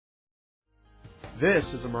This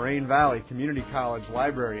is a Moraine Valley Community College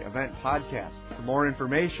Library event podcast. For more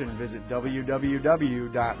information, visit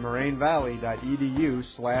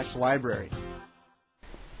www.morainevalley.edu/library.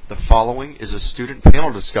 The following is a student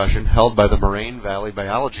panel discussion held by the Moraine Valley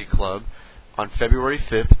Biology Club on February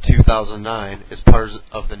 5th, 2009 as part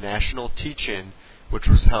of the National Teach-In, which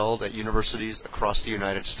was held at universities across the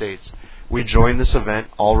United States. We join this event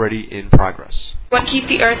already in progress. What keeps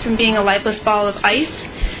the Earth from being a lifeless ball of ice?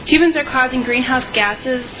 Humans are causing greenhouse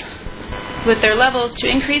gases with their levels to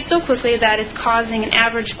increase so quickly that it's causing an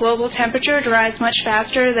average global temperature to rise much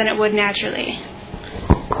faster than it would naturally.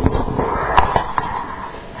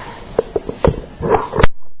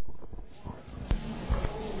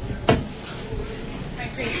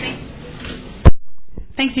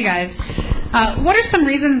 Thanks, you guys. What are some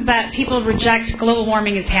reasons that people reject global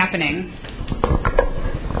warming is happening?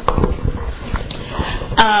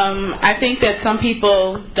 I think that some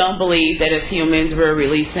people don't believe that as humans we're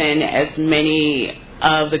releasing as many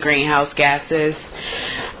of the greenhouse gases.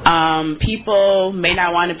 People may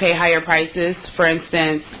not want to pay higher prices. For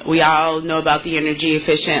instance, we all know about the energy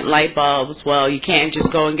efficient light bulbs. Well, you can't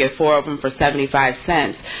just go and get 4 of them for 75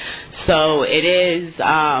 cents. So it is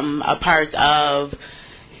a part of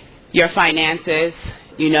your finances.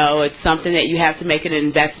 You know, it's something that you have to make an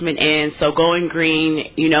investment in. So going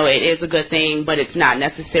green, you know, it is a good thing, but it's not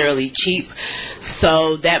necessarily cheap.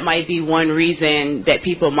 So that might be one reason that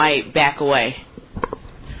people might back away.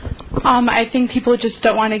 I think people just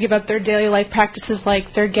don't want to give up their daily life practices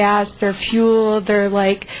like their gas, their fuel, their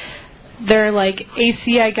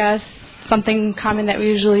AC, I guess, something common that we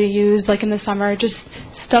usually use like in the summer, just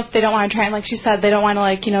stuff they don't want to try. And like she said, they don't want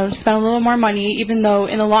to spend a little more money, even though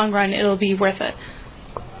in the long run it'll be worth it.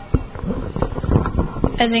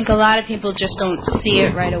 I think a lot of people just don't see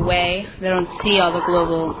it right away. They don't see all the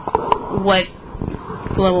what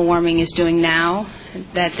global warming is doing now,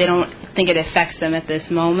 that they don't think it affects them at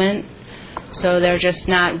this moment. So they're just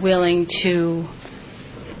not willing to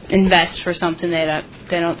invest for something they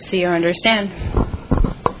don't see or understand.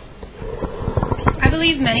 I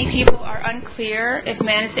believe many people are unclear if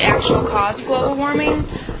man is the actual cause of global warming,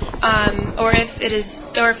 or if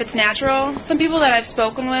it's natural. Some people that I've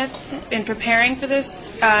spoken with in preparing for this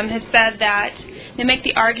have said that they make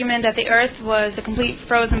the argument that the Earth was a complete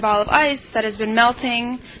frozen ball of ice that has been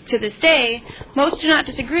melting to this day. Most do not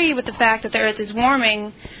disagree with the fact that the Earth is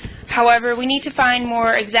warming. However, we need to find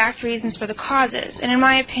more exact reasons for the causes. And in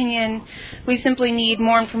my opinion, we simply need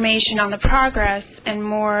more information on the progress and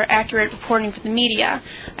more accurate reporting from the media.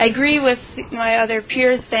 I agree with my other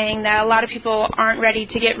peers saying that a lot of people aren't ready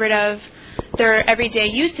to get rid of their everyday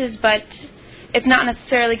uses, but it's not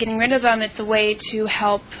necessarily getting rid of them. It's a way to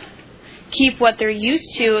help keep what they're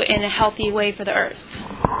used to in a healthy way for the Earth.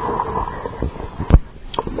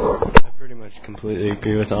 I pretty much completely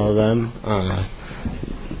agree with all of them.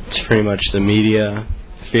 It's pretty much the media,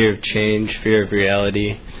 fear of change, fear of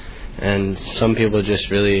reality, and some people just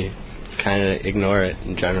really kind of ignore it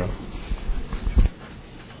in general.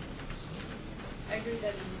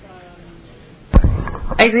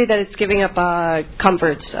 I agree that it's giving up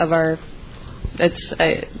comforts of our. It's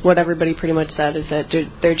what everybody pretty much said is that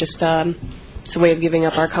they're just it's a way of giving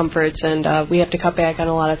up our comforts, and we have to cut back on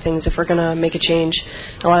a lot of things if we're going to make a change,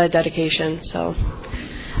 a lot of dedication. So.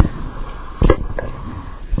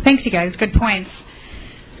 Thanks, you guys. Good points.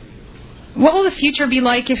 What will the future be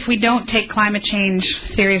like if we don't take climate change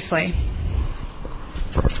seriously?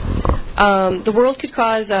 The world could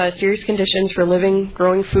cause serious conditions for living,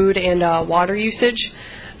 growing food, and water usage.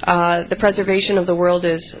 The preservation of the world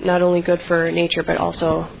is not only good for nature, but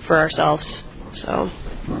also for ourselves. So.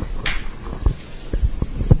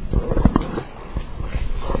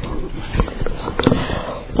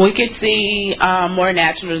 We could see more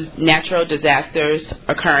natural disasters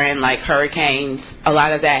occurring, like hurricanes. A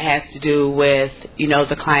lot of that has to do with,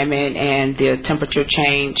 the climate and the temperature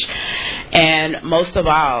change. And most of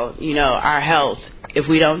all, our health. If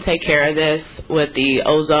we don't take care of this with the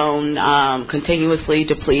ozone continuously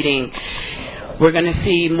depleting, we're going to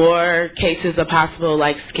see more cases of possible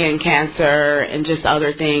like skin cancer and just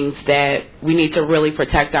other things that we need to really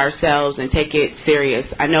protect ourselves and take it serious.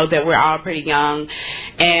 I know that we're all pretty young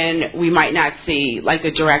and we might not see like a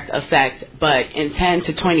direct effect, but in 10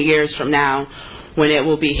 to 20 years from now, when it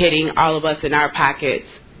will be hitting all of us in our pockets,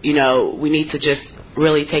 we need to just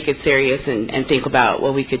really take it serious and think about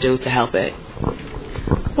what we could do to help it.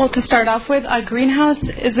 Well, to start off with, a greenhouse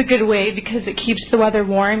is a good way because it keeps the weather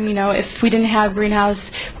warm. If we didn't have greenhouse,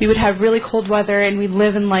 we would have really cold weather and we'd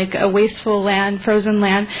live in like a wasteful land, frozen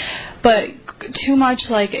land. But too much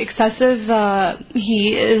like excessive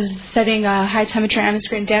heat is setting a high temperature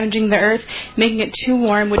atmosphere and damaging the earth, making it too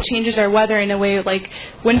warm, which changes our weather in a way. Like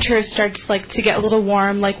winter starts like to get a little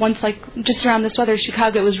warm. Like once, like just around this weather,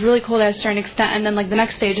 Chicago, it was really cold at a certain extent, and then like the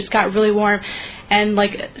next day it just got really warm, and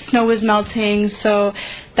like snow was melting. So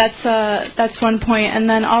that's one point. And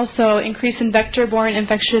then also increase in vector-borne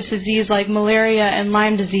infectious disease like malaria and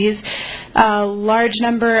Lyme disease. Large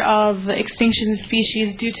number of extinction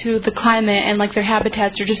species due to the climate and like their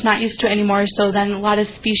habitats are just not used to it anymore. So then a lot of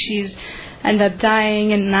species end up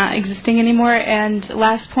dying and not existing anymore. And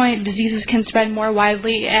last point, diseases can spread more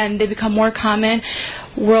widely and they become more common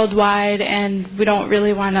worldwide, and we don't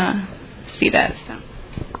really want to see that. So.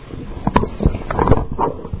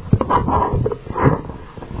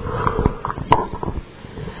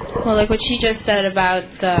 Well, like what she just said about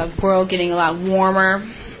the world getting a lot warmer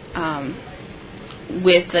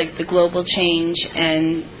with like the global change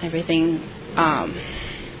and everything.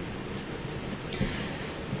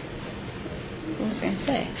 What was I going to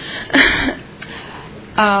say?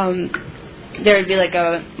 There would be like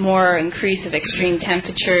a more increase of extreme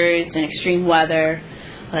temperatures and extreme weather,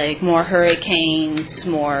 like more hurricanes,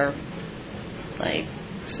 more like,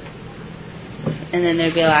 and then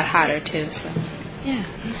there'd be a lot hotter too. So, yeah.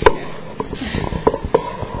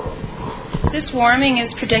 This warming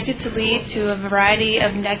is predicted to lead to a variety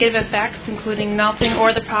of negative effects, including melting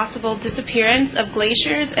or the possible disappearance of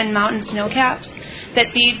glaciers and mountain snowcaps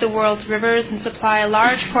that feed the world's rivers and supply a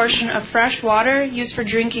large portion of fresh water used for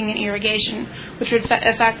drinking and irrigation, which would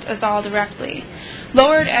affect us all directly.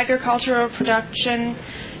 Lowered agricultural production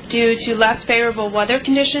due to less favorable weather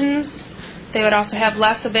conditions. They would also have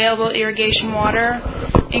less available irrigation water,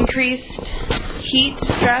 increased heat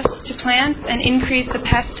stress to plants, and increase the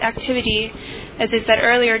pest activity, as I said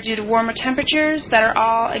earlier, due to warmer temperatures that are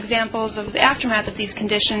all examples of the aftermath of these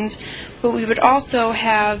conditions. But we would also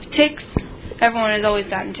have ticks. Everyone has always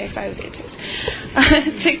gotten ticks. I always get ticks.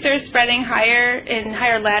 Ticks are spreading higher in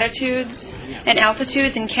higher latitudes and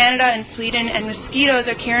altitudes in Canada and Sweden, and mosquitoes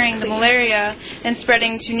are carrying the malaria and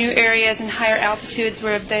spreading to new areas in higher altitudes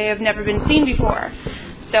where they have never been seen before.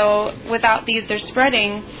 So without these, they're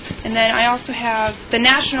spreading. And then I also have the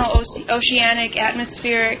National Oceanic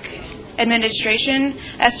Atmospheric Administration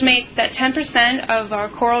estimates that 10% of our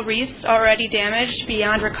coral reefs are already damaged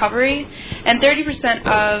beyond recovery, and 30%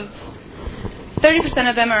 of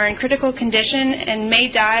them are in critical condition and may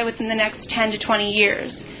die within the next 10 to 20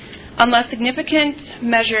 years. Unless significant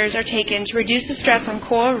measures are taken to reduce the stress on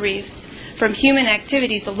coral reefs from human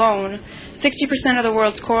activities alone, 60% of the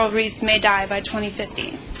world's coral reefs may die by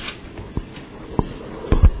 2050.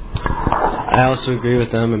 I also agree with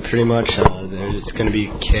them, and pretty much there's going to be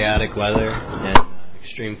chaotic weather and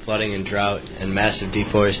extreme flooding and drought and massive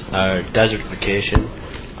desertification.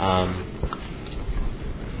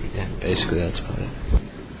 Yeah, basically that's about it.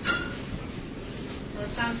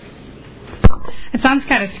 It sounds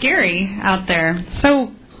kind of scary out there.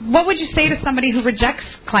 So what would you say to somebody who rejects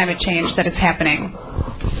climate change, that it's happening?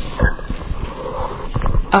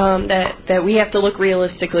 That we have to look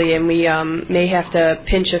realistically, and we may have to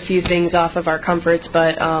pinch a few things off of our comforts,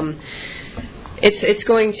 but it's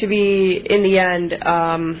going to be, in the end,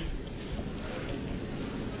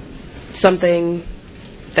 something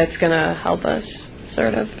that's going to help us,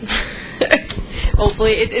 sort of.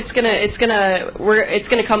 Hopefully, it's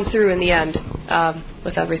gonna come through in the end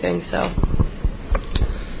with everything. So,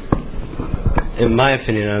 in my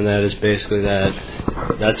opinion on that is basically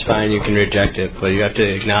that's fine. You can reject it, but you have to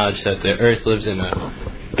acknowledge that the Earth lives in a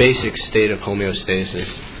basic state of homeostasis,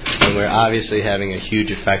 and we're obviously having a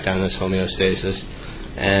huge effect on this homeostasis.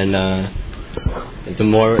 And the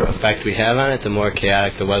more effect we have on it, the more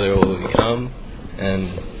chaotic the weather will become.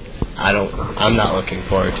 And I'm not looking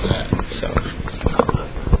forward to that. So.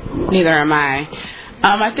 Neither am I.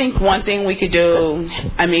 I think one thing we could do,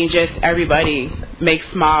 just everybody make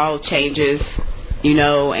small changes,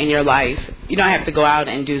 in your life. You don't have to go out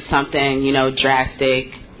and do something,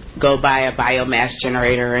 drastic, go buy a biomass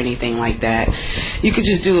generator or anything like that. You could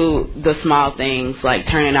just do the small things like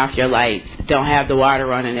turning off your lights, don't have the water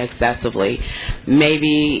running excessively.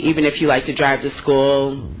 Maybe even if you like to drive to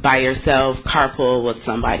school by yourself, carpool with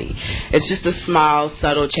somebody. It's just the small,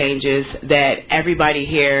 subtle changes that everybody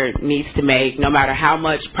here needs to make. No matter how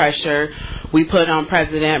much pressure we put on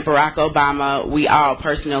President Barack Obama, we all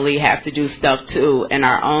personally have to do stuff too in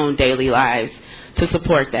our own daily lives to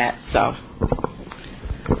support that. So.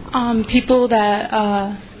 People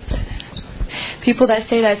that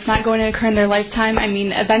say that it's not going to occur in their lifetime,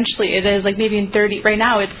 eventually it is. Like maybe in 30, right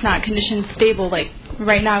now it's not condition stable, like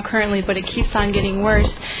right now currently, but it keeps on getting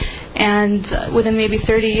worse. and within maybe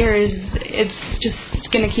 30 years, it's just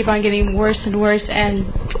going to keep on getting worse and worse,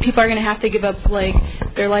 and people are going to have to give up like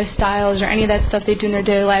their lifestyles or any of that stuff they do in their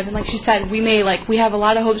daily life. And like she said, we have a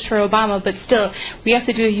lot of hopes for Obama, but still, we have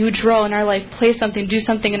to do a huge role in our life, play something, do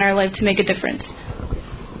something in our life to make a difference.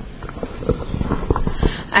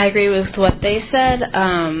 I agree with what they said.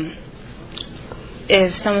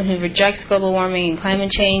 If someone who rejects global warming and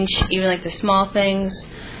climate change, even like the small things,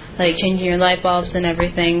 like changing your light bulbs and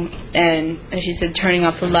everything, and as you said, turning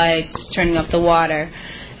off the lights, turning off the water,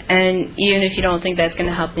 and even if you don't think that's going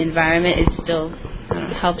to help the environment, it still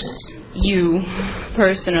helps you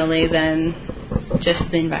personally than just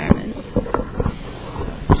the environment.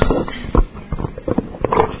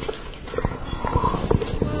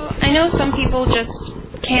 Well, I know some people just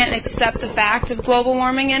can't accept the fact of global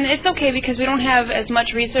warming, and it's okay because we don't have as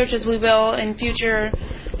much research as we will in future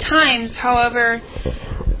times. However,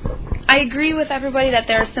 I agree with everybody that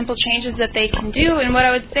there are simple changes that they can do, and what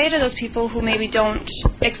I would say to those people who maybe don't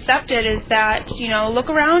accept it is that, look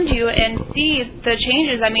around you and see the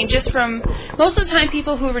changes. I mean, just from most of the time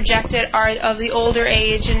people who reject it are of the older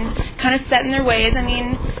age and kind of set in their ways. I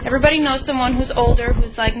mean, everybody knows someone who's older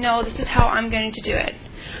who's like, no, this is how I'm going to do it.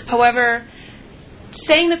 However,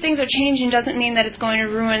 saying that things are changing doesn't mean that it's going to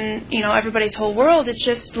ruin, everybody's whole world. It's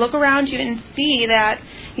just look around you and see that,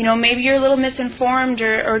 maybe you're a little misinformed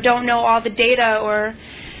or don't know all the data, or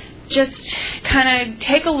just kind of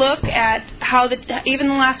take a look at how even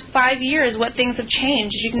the last 5 years, what things have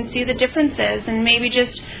changed. You can see the differences, and maybe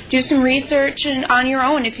just do some research on your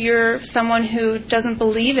own if you're someone who doesn't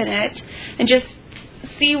believe in it, and just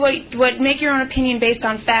see what make your own opinion based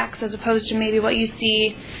on facts as opposed to maybe what you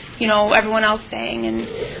see everyone else saying. And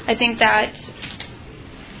I think that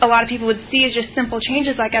a lot of people would see as just simple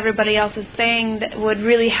changes like everybody else is saying that would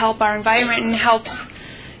really help our environment and help,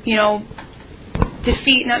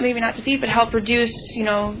 help reduce,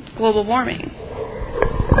 global warming.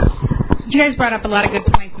 You guys brought up a lot of good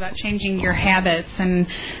points about changing your habits, and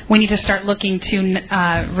we need to start looking to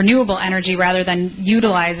renewable energy rather than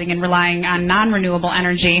utilizing and relying on non-renewable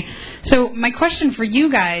energy. So my question for you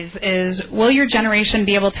guys is, will your generation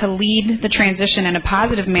be able to lead the transition in a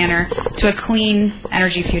positive manner to a clean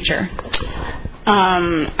energy future?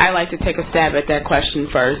 I'd like to take a stab at that question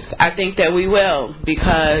first. I think that we will,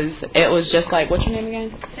 because it was just like, what's your name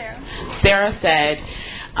again? Sarah said,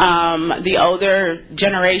 the older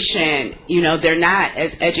generation, they're not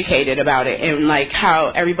as educated about it. And like how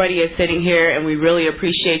everybody is sitting here, and we really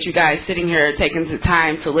appreciate you guys sitting here taking the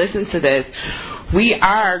time to listen to this. We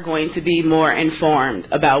are going to be more informed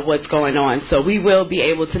about what's going on. So we will be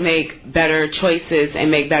able to make better choices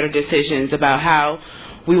and make better decisions about how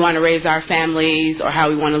we want to raise our families or how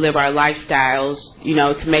we want to live our lifestyles,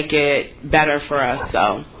 to make it better for us.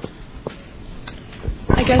 So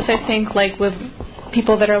I guess I think like with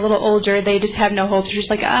people that are a little older, they just have no hopes. They're just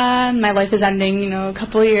like, my life is ending, a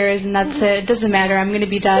couple of years, and that's it. It doesn't matter. I'm going to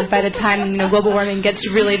be dead by the time, global warming gets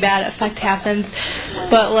really bad, effect happens.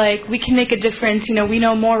 But, like, we can make a difference. We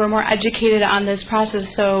know more. We're more educated on this process,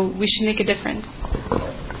 so we should make a difference.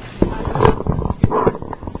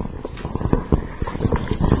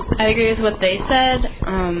 I agree with what they said.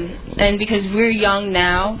 And because we're young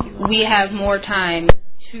now, we have more time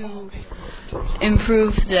to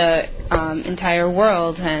improve the entire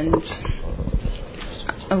world, and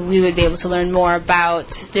we would be able to learn more about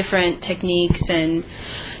different techniques and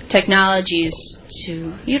technologies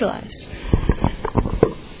to utilize.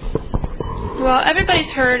 Well,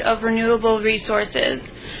 everybody's heard of renewable resources,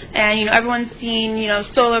 and everyone's seen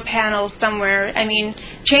solar panels somewhere. I mean,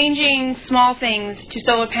 changing small things to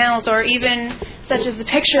solar panels, or even such as the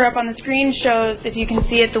picture up on the screen shows, if you can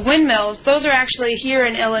see it, the windmills. Those are actually here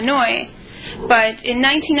in Illinois. But in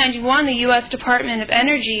 1991, the U.S. Department of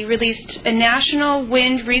Energy released a national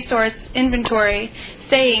wind resource inventory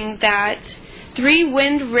saying that 3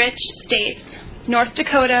 wind-rich states, North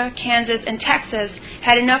Dakota, Kansas, and Texas,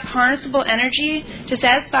 had enough harnessable energy to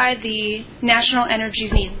satisfy the national energy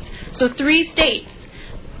needs. So 3 states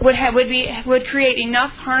would create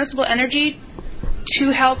enough harnessable energy to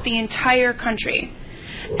help the entire country.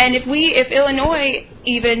 And if Illinois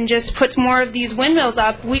even just puts more of these windmills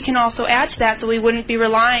up, we can also add to that, so we wouldn't be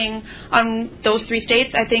relying on those 3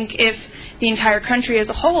 states. I think if the entire country as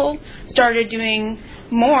a whole started doing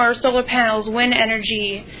more solar panels, wind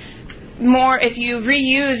energy, more, if you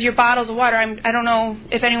reuse your bottles of water, I don't know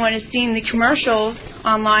if anyone has seen the commercials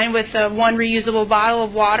online with the one reusable bottle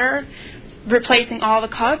of water replacing all the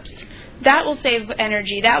cups. That will save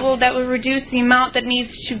energy. That will reduce the amount that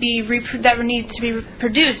needs to be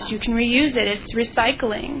produced. You can reuse it. It's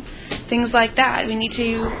recycling. things like that. We need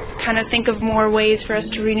to kind of think of more ways for us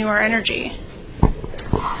to renew our energy.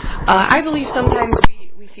 I believe sometimes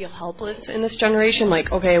we feel helpless in this generation.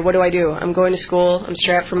 Like, okay, what do I do? I'm going to school. I'm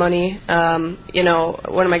strapped for money. You know,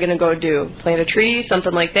 what am I going to go do? Plant a tree?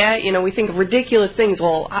 Something like that? You know, we think of ridiculous things.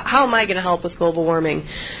 Well, how am I going to help with global warming?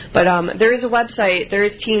 But there is a website. There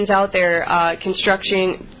is teens out there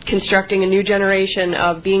constructing a new generation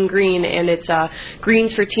of being green, and it's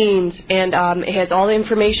Greens for Teens, and it has all the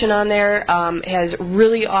information on there. It has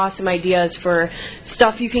really awesome ideas for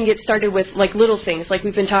stuff you can get started with, like little things, like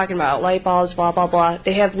we've been talking about, light bulbs, blah, blah, blah.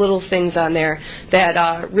 They have little things on there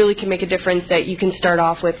that really can make a difference that you can start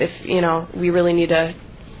off with if, you know, we really need to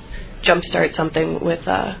jumpstart something with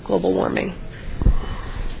global warming.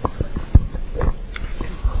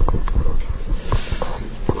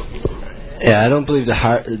 Yeah, I don't believe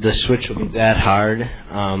the switch will be that hard.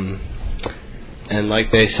 And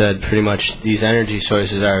like they said, pretty much these energy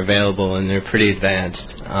sources are available and they're pretty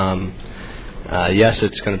advanced. Yes,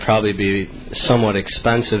 it's going to probably be somewhat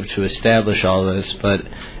expensive to establish all this, but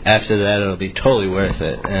after that it'll be totally worth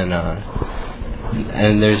it.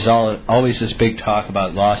 And there's always this big talk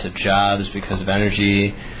about loss of jobs because of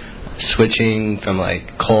energy switching from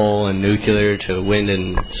like coal and nuclear to wind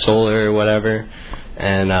and solar or whatever.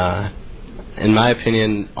 And in my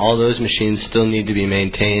opinion, all those machines still need to be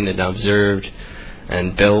maintained and observed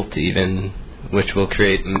and built even, which will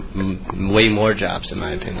create way more jobs in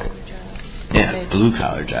my opinion. Yeah,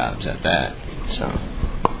 blue-collar jobs at that. So.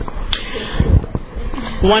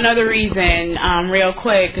 One other reason, real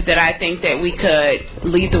quick, that I think that we could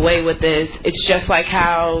lead the way with this, it's just like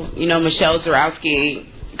how, you know, Michelle Zarowski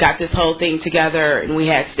got this whole thing together, and we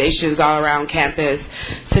had stations all around campus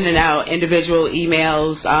sending out individual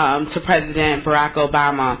emails to President Barack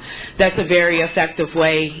Obama. That's a very effective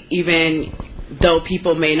way, even though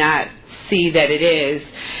people may not see that it is.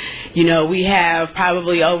 You know, we have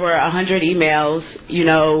probably over 100 emails, you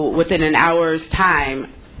know, within an hour's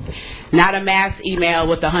time. Not a mass email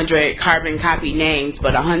with 100 carbon copy names,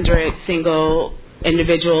 but 100 single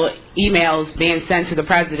individual emails being sent to the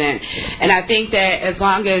president. And I think that as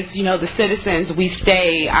long as, you know, the citizens, we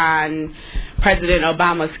stay on President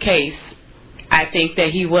Obama's case, I think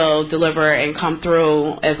that he will deliver and come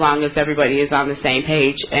through as long as everybody is on the same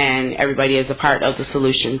page and everybody is a part of the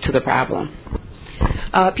solution to the problem.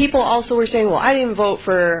 People also were saying, well, I didn't vote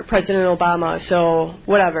for President Obama, so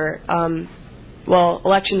whatever. Well,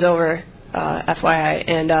 election's over, FYI,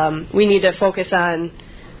 and we need to focus on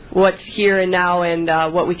what's here and now and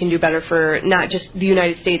what we can do better for not just the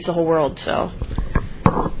United States, the whole world. So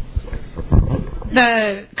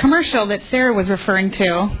the commercial that Sarah was referring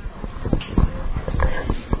to,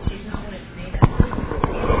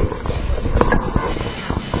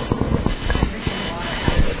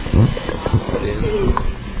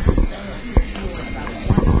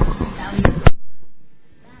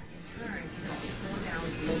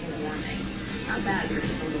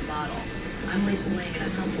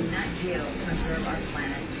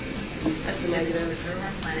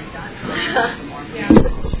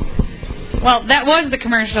 well, that was the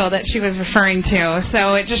commercial that she was referring to.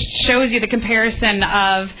 So it just shows you the comparison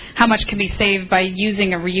of how much can be saved by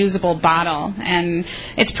using a reusable bottle. And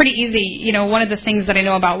it's pretty easy. You know, one of the things that I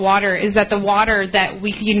know about water is that the water that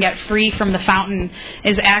you can get free from the fountain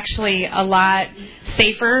is actually a lot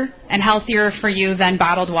safer and healthier for you than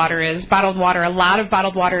bottled water is. Bottled water, a lot of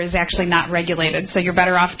bottled water is actually not regulated. So you're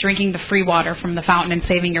better off drinking the free water from the fountain and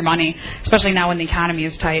saving your money, especially now when the economy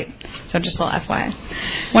is tight. So just a little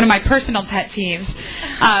FYI. One of my personal pet peeves.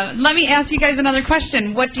 Let me ask you guys another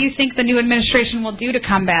question. What do you think the new administration will do to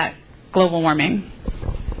combat global warming?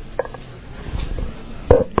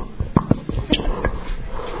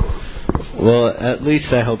 Well, at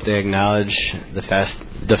least I hope they acknowledge the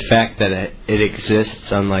fact that it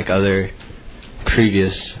exists, unlike other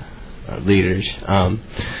previous leaders.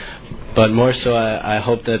 But more so, I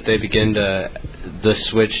hope that they begin the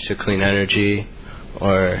switch to clean energy,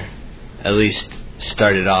 or at least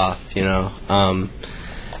start it off, you know.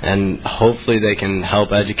 And hopefully they can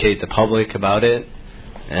help educate the public about it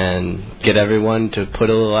and get everyone to put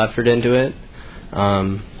a little effort into it.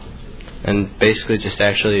 And basically just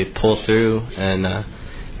actually pull through and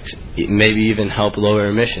maybe even help lower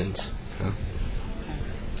emissions.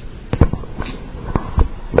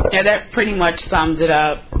 Yeah, that pretty much sums it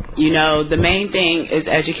up. You know, the main thing is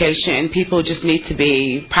education. People just need to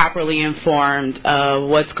be properly informed of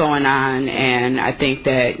what's going on, and I think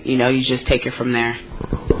that, you know, you just take it from there.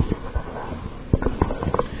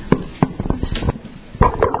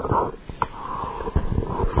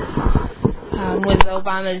 With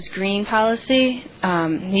Obama's green policy.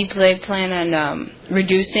 They plan on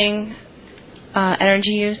reducing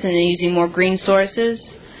energy use and using more green sources,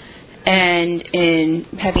 and in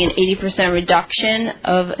having an 80% reduction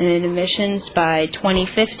of emissions by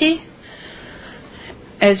 2050,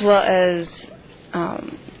 as well as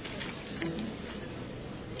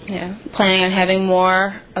planning on having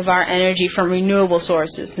more of our energy from renewable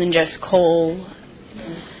sources than just coal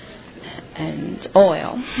and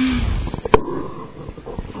oil.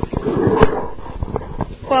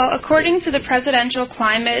 Well, according to the Presidential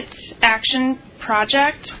Climate Action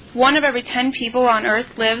Project, 1 of every 10 people on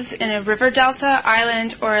Earth lives in a river delta,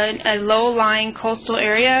 island, or a low-lying coastal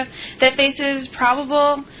area that faces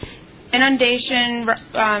probable inundation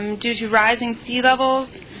due to rising sea levels,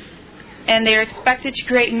 and they are expected to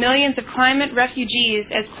create millions of climate refugees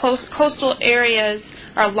as coastal areas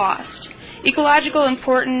are lost. Ecological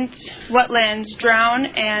important wetlands drown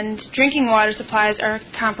and drinking water supplies are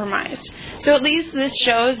compromised. So at least this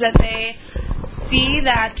shows that they see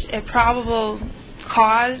that a probable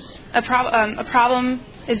cause, a problem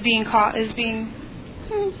is being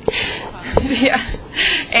yeah,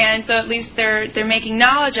 and so at least they're making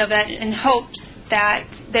knowledge of it in hopes that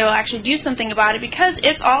they will actually do something about it. Because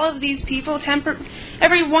if all of these people,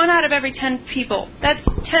 every 1 out of every 10 people, that's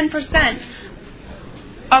 10%.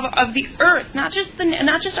 Of the earth, not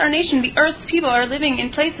just our nation, the earth's people are living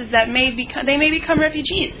in places that may become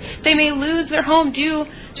refugees. They may lose their home due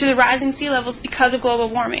to the rising sea levels because of global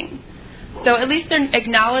warming. So at least they're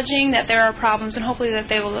acknowledging that there are problems, and hopefully that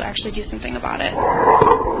they will actually do something about it.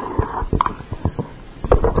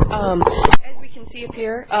 As we can see up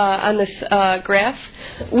here on this graph,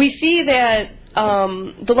 we see that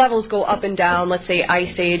the levels go up and down, let's say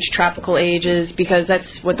ice age, tropical ages, because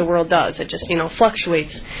that's what the world does. It just,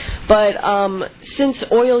 fluctuates. But since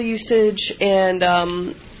oil usage and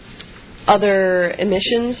other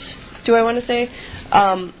emissions,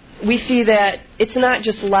 we see that it's not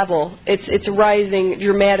just level. It's rising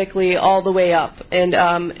dramatically all the way up. And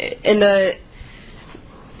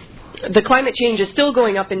the climate change is still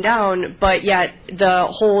going up and down, but yet the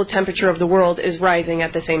whole temperature of the world is rising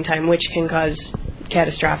at the same time, which can cause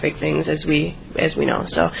catastrophic things, as we know.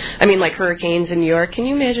 So, like hurricanes in New York. Can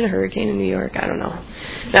you imagine a hurricane in New York? I don't know.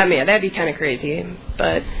 That'd be kind of crazy.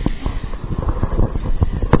 But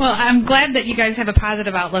well, I'm glad that you guys have a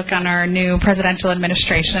positive outlook on our new presidential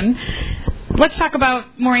administration. Let's talk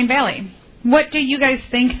about Moraine Valley. What do you guys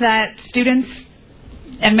think that students,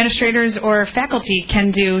 administrators, or faculty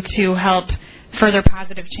can do to help further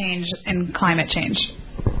positive change in climate change?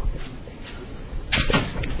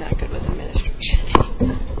 Not good with administration.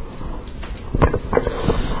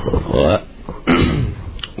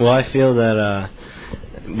 Well, I feel that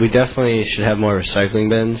we definitely should have more recycling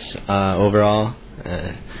bins overall.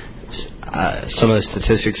 Some of the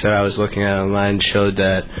statistics that I was looking at online showed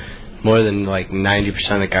that more than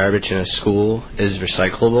 90% of garbage in a school is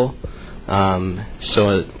recyclable.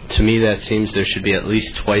 So to me that seems there should be at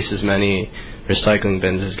least twice as many recycling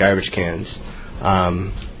bins as garbage cans.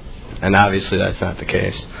 And obviously that's not the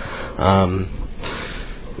case.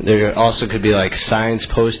 There also could be signs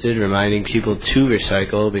posted reminding people to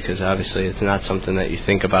recycle, because obviously it's not something that you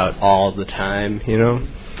think about all the time,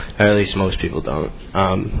 or at least most people don't.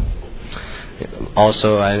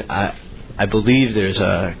 Also, I believe there's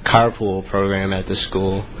a carpool program at the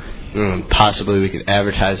school. Possibly we could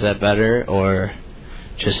advertise that better, or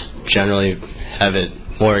just generally have it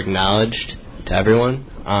more acknowledged to everyone.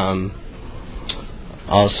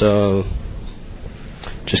 Also,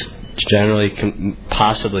 just generally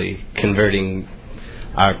possibly converting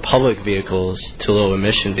our public vehicles to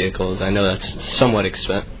low-emission vehicles. I know that's somewhat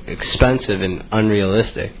expensive and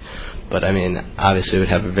unrealistic, but obviously it would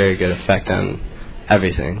have a very good effect on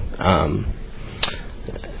everything.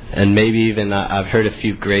 And maybe even I've heard a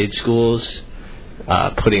few grade schools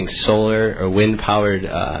putting solar or wind-powered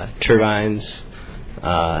turbines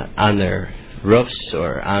on their roofs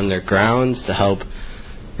or on their grounds to help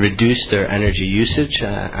reduce their energy usage.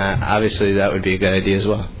 Obviously, that would be a good idea as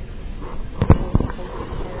well.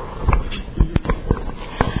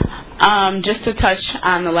 Just to touch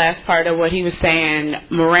on the last part of what he was saying,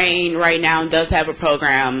 Moraine right now does have a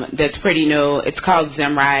program that's pretty new. It's called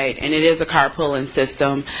ZimRide, and it is a carpooling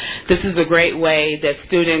system. This is a great way that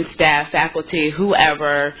students, staff, faculty,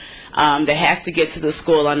 whoever that has to get to the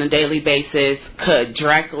school on a daily basis could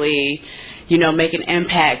directly, make an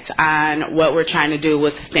impact on what we're trying to do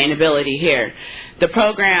with sustainability here. The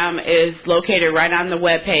program is located right on the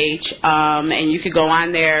webpage, and you could go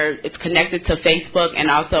on there. It's connected to Facebook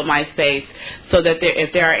and also MySpace, so that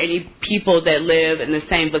if there are any people that live in the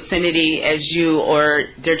same vicinity as you, or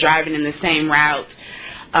they're driving in the same route,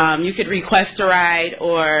 You could request a ride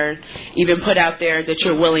or even put out there that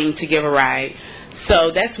you're willing to give a ride.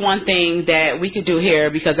 So that's one thing that we could do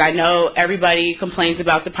here, because I know everybody complains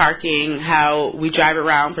about the parking, how we drive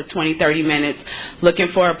around for 20, 30 minutes looking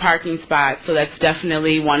for a parking spot. So that's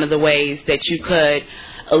definitely one of the ways that you could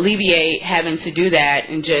alleviate having to do that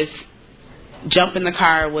and just jump in the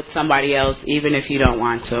car with somebody else, even if you don't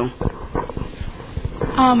want to.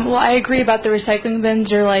 Well, I agree about the recycling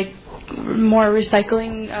bins, or like more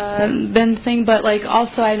recycling bin thing, but like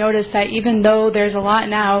also I noticed that even though there's a lot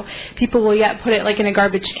now, people will yet put it like in a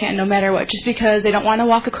garbage can no matter what, just because they don't want to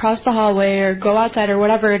walk across the hallway or go outside or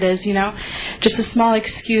whatever it is, you know. Just a small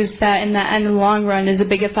excuse that in the end, in the long run, is a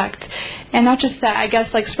big effect. And not just that, I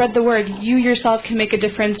guess, like, spread the word. You yourself can make a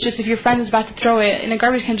difference. Just if your friend is about to throw it in a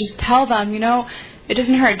garbage can, just tell them, you know, it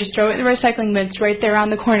doesn't hurt. Just throw it in the recycling bin. It's right there around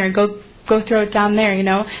the corner. Go throw it down there, you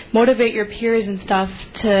know. Motivate your peers and stuff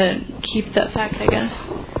to keep the effect, I guess.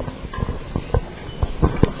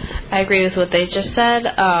 I agree with what they just said.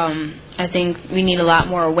 I think we need a lot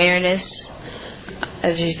more awareness,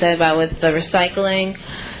 as you said, about with the recycling.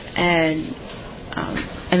 And,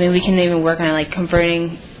 I mean, we can even work on, like,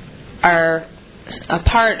 converting a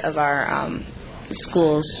part of our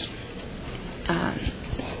schools.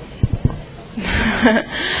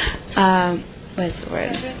 What's the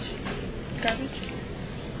word? Garbage?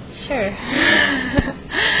 Sure.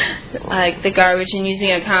 Like the garbage, and using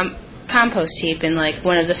a compost heap in like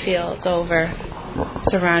one of the fields over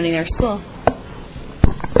surrounding our school.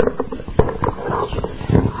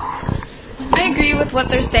 I agree with what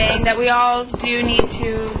they're saying, that we all do need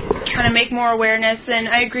to kind of make more awareness, and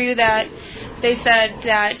I agree that they said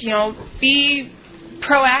that, you know, be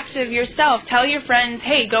proactive yourself. Tell your friends,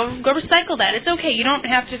 hey, go recycle that. It's okay. You don't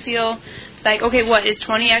have to feel like, okay, what, is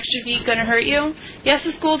 20 extra feet going to hurt you? Yes,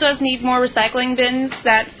 the school does need more recycling bins.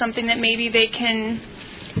 That's something that maybe they can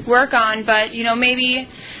work on, but, you know, maybe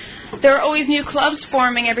there are always new clubs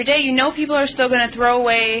forming every day. You know, people are still going to throw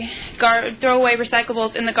away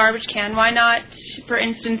recyclables in the garbage can. Why not, for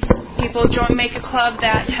instance, people make a club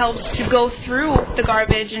that helps to go through the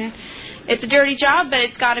garbage, and it's a dirty job, but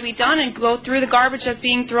it's got to be done, and go through the garbage that's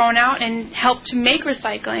being thrown out and help to make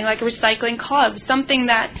recycling, like a recycling club, something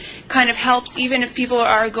that kind of helps, even if people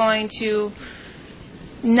are going to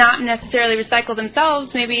not necessarily recycle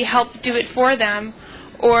themselves, maybe help do it for them,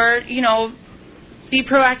 or, you know, be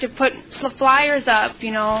proactive, put flyers up,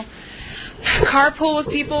 you know, carpool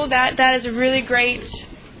with people. That is a really great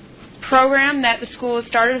program that the school has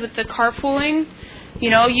started with the carpooling. You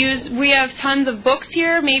know, we have tons of books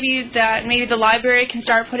here. Maybe the library can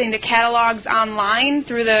start putting the catalogs online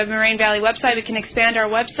through the Moraine Valley website. We can expand our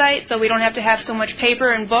website so we don't have to have so much paper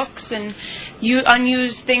and books and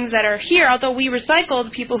unused things that are here. Although we recycle, the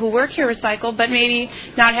people who work here recycle, but maybe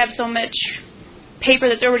not have so much paper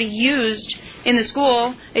that's already used in the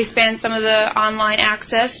school. Expand some of the online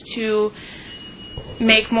access to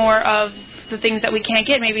make more of the things that we can't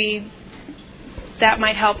get. Maybe that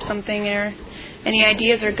might help something, or any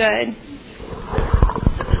ideas are good.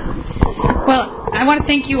 Well, I want to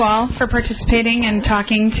thank you all for participating and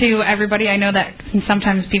talking to everybody. I know that can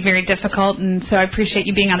sometimes be very difficult, and so I appreciate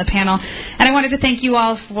you being on the panel. And I wanted to thank you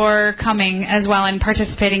all for coming as well and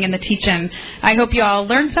participating in the teach-in. I hope you all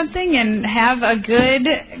learned something and have a good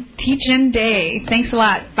teach-in day. Thanks a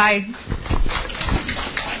lot. Bye.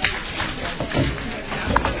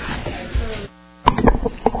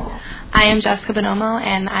 I am Jessica Bonomo,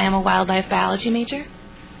 and I am a wildlife biology major.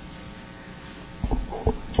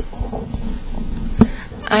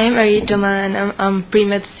 I am Ari Duma, and I'm a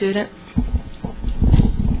pre-med student.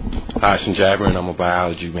 Hi, I'm Jabber, and I'm a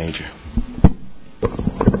biology major.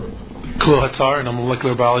 Khalil Hattar, and I'm a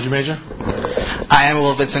molecular biology major. I am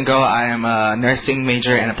Will Vitsengo. I am a nursing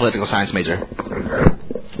major and a political science major.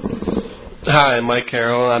 Hi, I'm Mike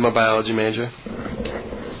Carroll. I'm a biology major.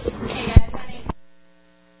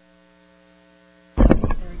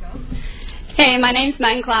 Hey, my name's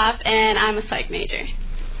Megan Clapp, and I'm a psych major.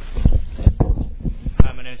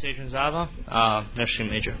 Hi, my name is Adrian Zava, nursing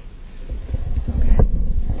major.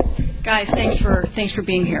 Guys, thanks for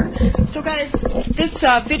being here. So, guys, this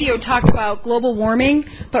video talked about global warming,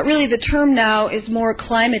 but really the term now is more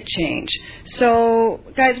climate change. So,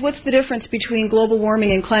 guys, what's the difference between global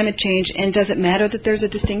warming and climate change, and does it matter that there's a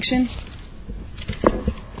distinction?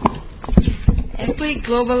 Simply,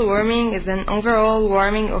 global warming is an overall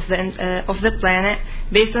warming of the planet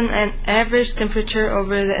based on an average temperature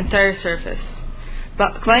over the entire surface.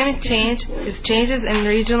 But climate change is changes in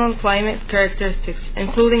regional climate characteristics,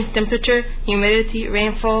 including temperature, humidity,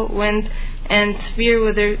 rainfall, wind, and severe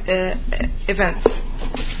weather events.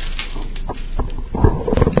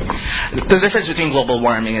 the difference between global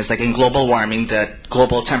warming is like in global warming, the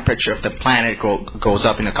global temperature of the planet goes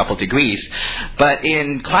up in a couple degrees. But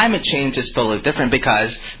in climate change, it's totally different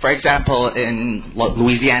because, for example, in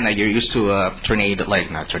Louisiana, you're used to a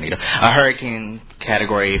hurricane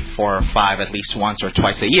category 4 or 5 at least once or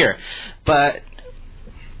twice a year. But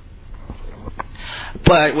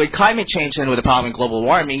with climate change and with the problem in global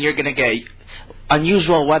warming, you're going to get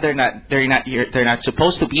unusual weather they're not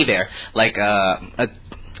supposed to be there, like a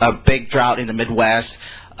big drought in the Midwest,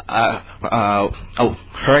 a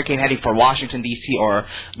hurricane heading for Washington D.C. or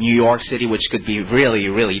New York City, which could be really,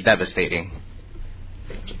 really devastating.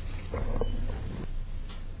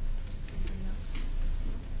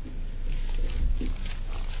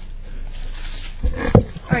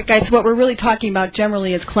 All right, guys, what we're really talking about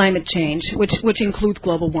generally is climate change, which includes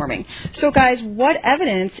global warming. So, guys, what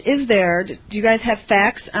evidence is there? Do you guys have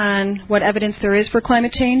facts on what evidence there is for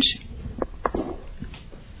climate change?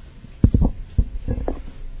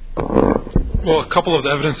 Well, a couple of the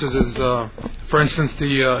evidences is, for instance,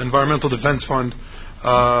 the Environmental Defense Fund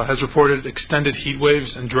has reported extended heat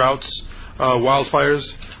waves and droughts, wildfires.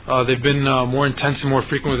 They've been more intense and more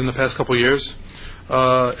frequent within the past couple of years.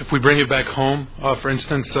 If we bring it back home, for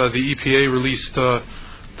instance, the EPA released the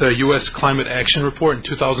U.S. Climate Action Report in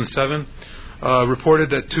 2007,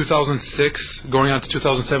 reported that 2006, going on to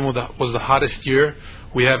 2007, was the hottest year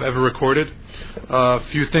we have ever recorded. A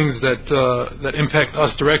few things that impact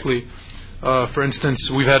us directly. For instance,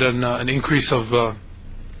 we've had an increase of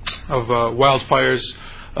wildfires,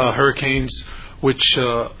 hurricanes, which,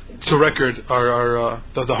 to record, are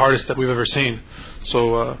the hardest that we've ever seen.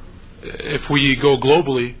 So, if we go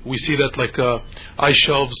globally, we see that ice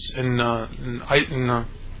shelves in I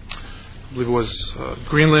believe it was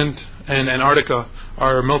Greenland and Antarctica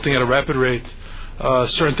are melting at a rapid rate.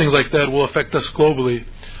 Certain things like that will affect us globally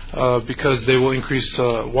because they will increase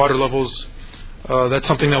water levels. That's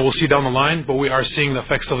something that we'll see down the line, but we are seeing the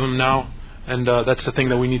effects of them now, and that's the thing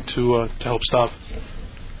that we need to help stop.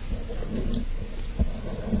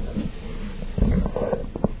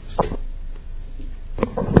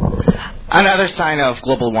 Another sign of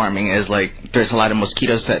global warming is there's a lot of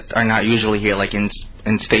mosquitoes that are not usually here, like in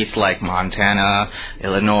states like Montana,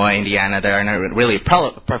 Illinois, Indiana, that are not really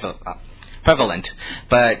prevalent.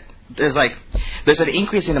 But there's an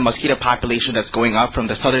increase in the mosquito population that's going up from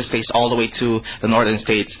the southern states all the way to the northern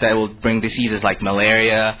states that will bring diseases like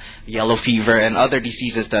malaria, yellow fever, and other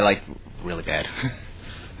diseases that are really bad.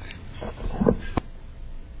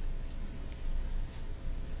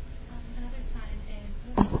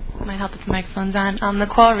 Might help if the microphone's on. The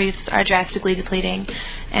coral reefs are drastically depleting,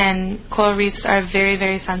 and coral reefs are very,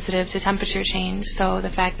 very sensitive to temperature change. So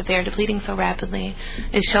the fact that they are depleting so rapidly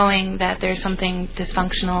is showing that there's something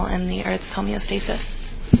dysfunctional in the Earth's homeostasis.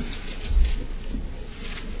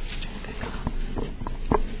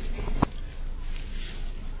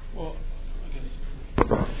 Well,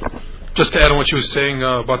 just to add on what you were saying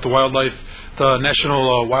about the wildlife, the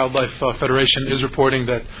National Wildlife Federation is reporting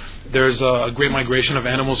that there's a great migration of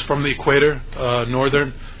animals from the equator,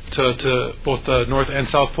 northern, to both the North and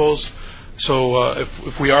South Poles. So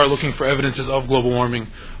if we are looking for evidences of global warming,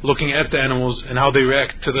 looking at the animals and how they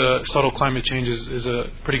react to the subtle climate changes is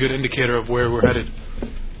a pretty good indicator of where we're headed.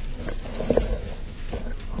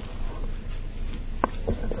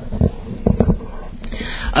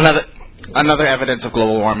 Another evidence of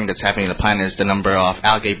global warming that's happening on the planet is the number of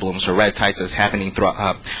algae blooms or red tides that's happening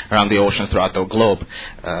around the oceans throughout the globe.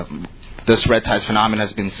 This red tide phenomenon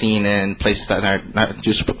has been seen in places that are not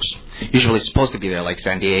usually supposed to be there, like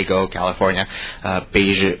San Diego, California,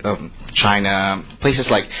 Beijing, China, places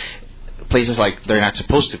like they're not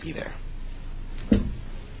supposed to be there.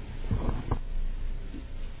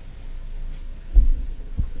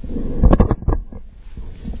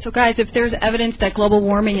 So, guys, if there's evidence that global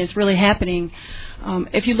warming is really happening,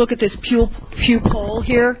 if you look at this Pew poll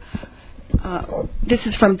here, this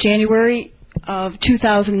is from January of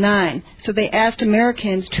 2009. So they asked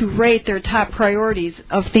Americans to rate their top priorities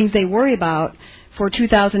of things they worry about for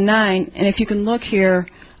 2009. And if you can look here,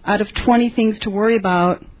 out of 20 things to worry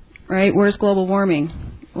about, right, where's global warming?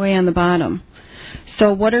 Way on the bottom.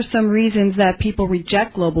 So what are some reasons that people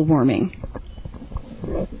reject global warming?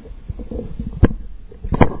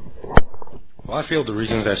 Well, I feel the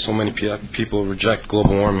reasons that so many people reject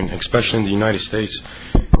global warming, especially in the United States,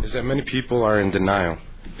 is that many people are in denial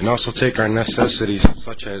and also take our necessities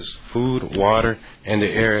such as food, water, and the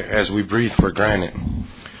air as we breathe for granted.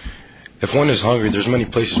 If one is hungry, there's many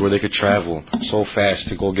places where they could travel so fast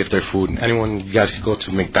to go get their food. You guys could go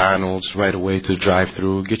to McDonald's right away to the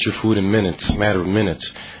drive-through, get your food in minutes, a matter of minutes.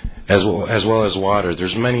 as well as water.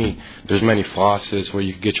 There's many faucets where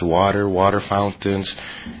you can get your water fountains,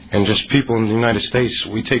 and just people in the United States,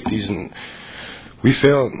 we take these and we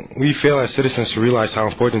fail as citizens to realize how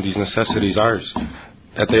important these necessities are,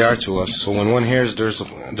 that they are to us. So when one hears there's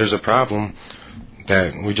a problem,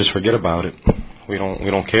 that we just forget about it. We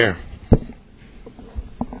don't care.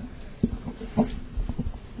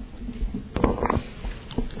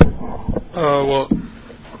 Well,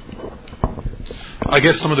 I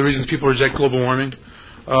guess some of the reasons people reject global warming,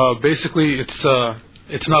 basically it's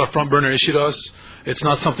not a front burner issue to us. It's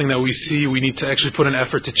not something that we see we need to actually put an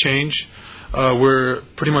effort to change. We're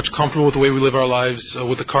pretty much comfortable with the way we live our lives,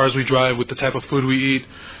 with the cars we drive, with the type of food we eat,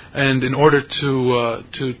 and in order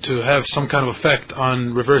to have some kind of effect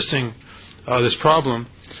on reversing this problem,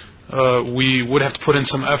 we would have to put in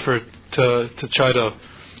some effort to try to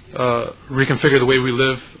reconfigure the way we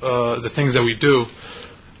live, the things that we do.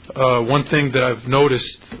 One thing that I've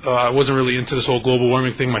noticed, I wasn't really into this whole global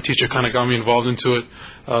warming thing. My teacher kind of got me involved into it,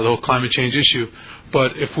 the whole climate change issue.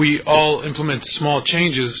 But if we all implement small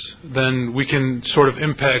changes, then we can sort of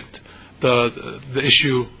impact the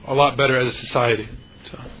issue a lot better as a society.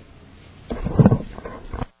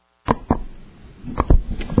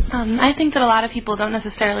 I think that a lot of people don't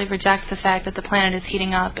necessarily reject the fact that the planet is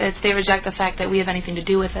heating up. They reject the fact that we have anything to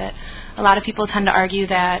do with it. A lot of people tend to argue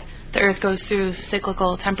that the Earth goes through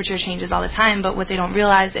cyclical temperature changes all the time, but what they don't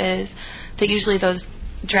realize is that usually those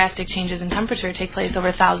drastic changes in temperature take place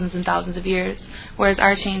over thousands and thousands of years, whereas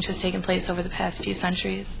our change has taken place over the past few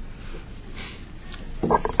centuries.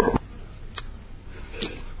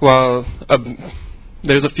 Well,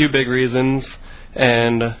 there's a few big reasons,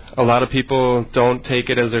 and a lot of people don't take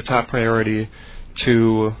it as their top priority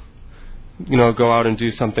to, go out and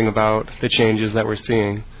do something about the changes that we're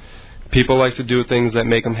seeing. People like to do things that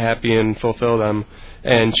make them happy and fulfill them,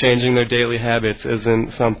 and changing their daily habits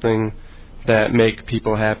isn't something that make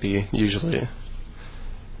people happy usually.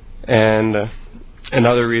 And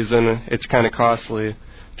another reason, it's kind of costly.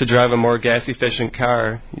 To drive a more gas-efficient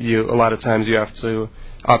car, a lot of times you have to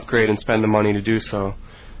upgrade and spend the money to do so.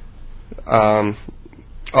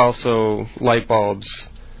 Also, light bulbs,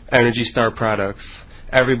 Energy Star products.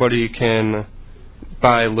 Everybody can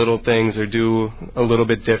buy little things or do a little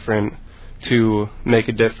bit different to make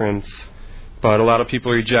a difference. But a lot of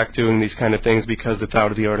people reject doing these kind of things because it's out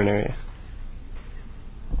of the ordinary.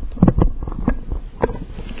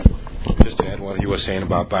 Just to add what he was saying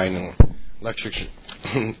about buying electric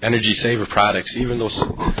energy saver products, even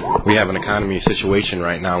though we have an economy situation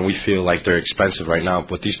right now and we feel like they're expensive right now,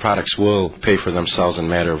 but these products will pay for themselves in a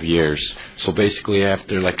matter of years. So basically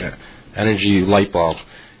after like an energy light bulb,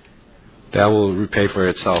 that will repay for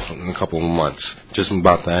itself in a couple of months, just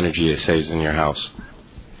about the energy it saves in your house.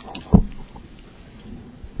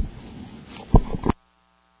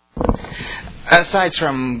 Aside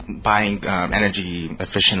from buying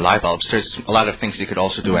energy-efficient light bulbs, there's a lot of things you could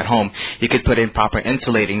also do at home. You could put in proper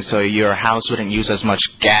insulating so your house wouldn't use as much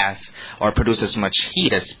gas or produce as much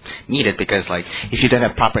heat as needed, because if you don't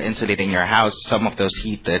have proper insulating in your house, some of those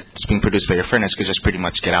heat that's being produced by your furnace could just pretty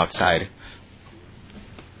much get outside.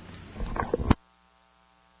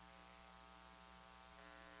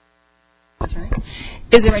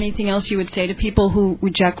 Is there anything else you would say to people who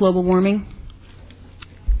reject global warming?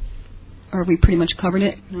 Or have we pretty much covered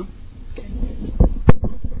it? No?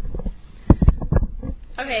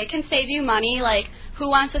 Okay, it can save you money. Who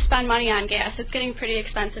wants to spend money on gas? It's getting pretty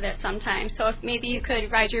expensive at some time. So if maybe you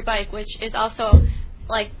could ride your bike, which is also,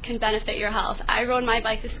 can benefit your health. I rode my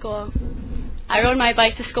bike to school.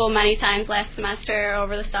 Many times last semester or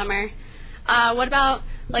over the summer. What about,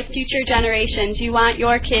 future generations? You want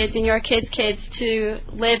your kids and your kids' kids to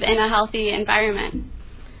live in a healthy environment.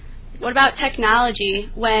 What about technology?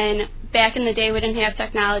 When back in the day we didn't have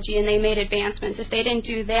technology and they made advancements. If they didn't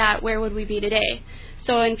do that, where would we be today?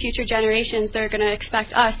 So in future generations, they're going to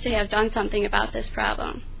expect us to have done something about this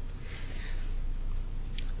problem.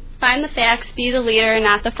 Find the facts, be the leader and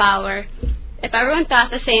not the follower. If everyone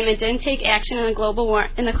thought the same and didn't take action in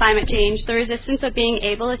the climate change, the resistance of being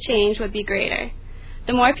able to change would be greater.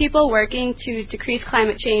 The more people working to decrease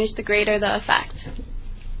climate change, the greater the effect.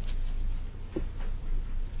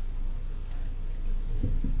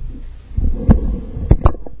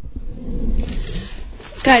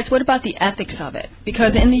 Guys, what about the ethics of it?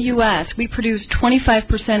 Because in the U.S., we produce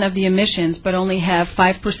 25% of the emissions, but only have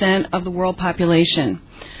 5% of the world population.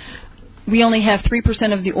 We only have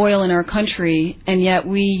 3% of the oil in our country, and yet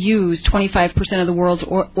we use 25% of the world's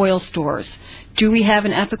oil stores. Do we have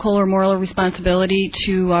an ethical or moral responsibility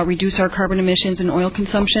to reduce our carbon emissions and oil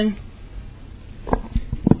consumption?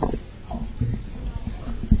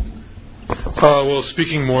 Well,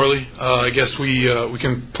 speaking morally, I guess we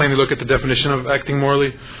can plainly look at the definition of acting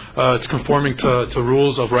morally. It's conforming to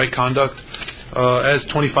rules of right conduct. As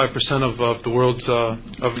 25% of the world's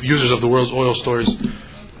of users of the world's oil stores,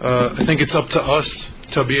 I think it's up to us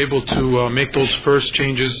to be able to make those first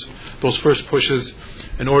changes, those first pushes,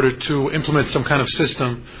 in order to implement some kind of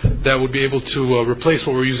system that would be able to replace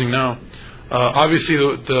what we're using now. Obviously,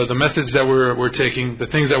 the methods that we're taking, the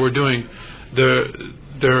things that we're doing,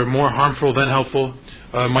 they're more harmful than helpful.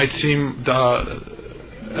 Might seem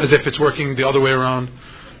as if it's working the other way around,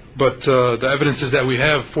 but the evidences that we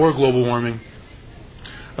have for global warming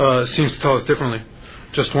seems to tell us differently.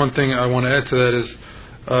 Just one thing I want to add to that is,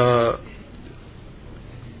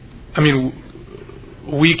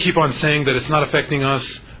 we keep on saying that it's not affecting us.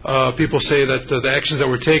 People say that the actions that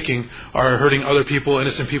we're taking are hurting other people,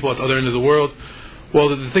 innocent people at the other end of the world. Well,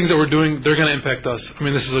 the things that we're doing, they're going to impact us.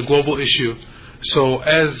 This is a global issue. So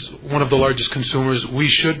as one of the largest consumers, we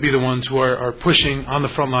should be the ones who are pushing on the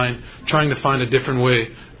front line, trying to find a different way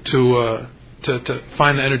to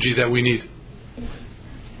find the energy that we need.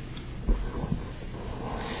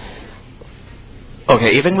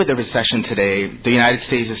 Okay, even with the recession today, the United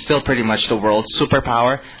States is still pretty much the world's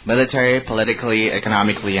superpower, military, politically,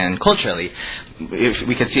 economically, and culturally. If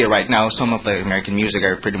we can see it right now, some of the American music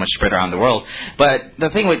are pretty much spread around the world. But the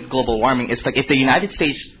thing with global warming is, like, if the United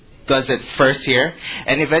States does it first here,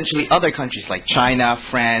 and eventually other countries like China,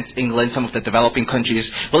 France, England, some of the developing countries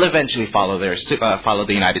will eventually follow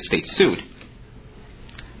the United States suit,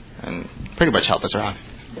 and pretty much help us around.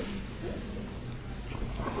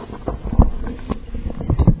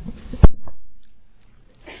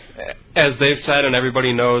 As they've said and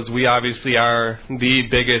everybody knows, we obviously are the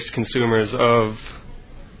biggest consumers of,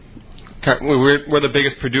 we're the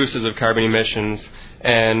biggest producers of carbon emissions,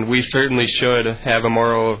 and we certainly should have a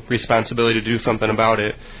moral responsibility to do something about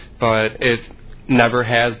it, but it never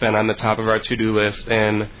has been on the top of our to-do list,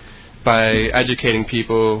 and by educating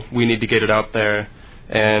people, we need to get it out there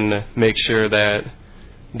and make sure that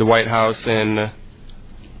the White House and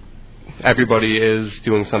everybody is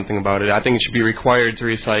doing something about it. I think it should be required to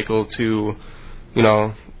recycle, to,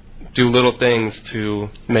 do little things to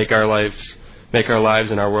make our lives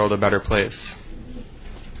and our world a better place.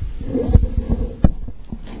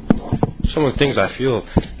 Some of the things I feel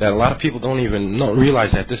that a lot of people don't even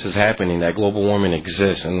realize that this is happening, that global warming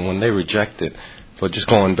exists, and when they reject it, but just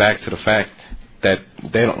going back to the fact that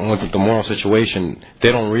they don't, with the moral situation,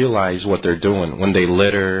 they don't realize what they're doing when they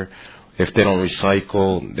litter. If they don't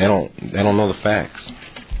recycle, they don't know the facts.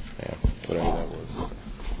 Yeah, whatever that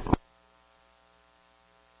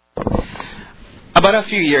was. About a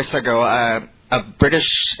few years ago, a British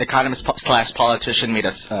economist / politician made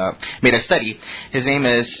a study. His name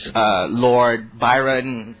is Lord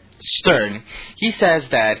Byron Stern. He says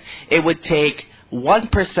that it would take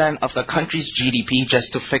 1% of the country's GDP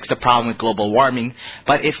just to fix the problem with global warming,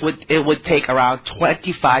 but it would take around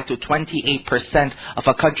 25 to 28% of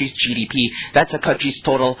a country's GDP. That's a country's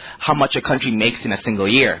total, how much a country makes in a single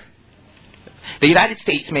year. The United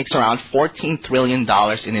States makes around $14 trillion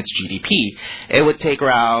in its GDP. It would take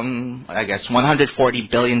around, I guess, $140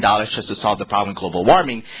 billion just to solve the problem with global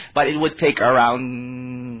warming, but it would take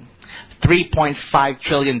around $3.5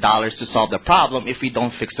 trillion to solve the problem if we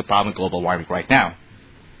don't fix the problem with global warming right now.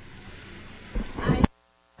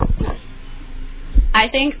 I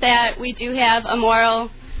think that we do have a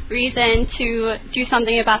moral reason to do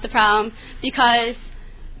something about the problem because,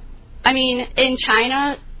 in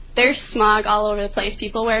China, there's smog all over the place.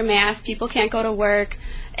 People wear masks, people can't go to work,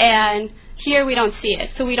 and here we don't see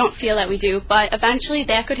it, so we don't feel that we do. But eventually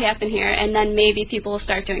that could happen here, and then maybe people will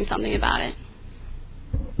start doing something about it.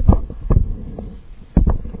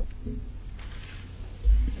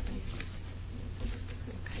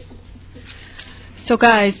 So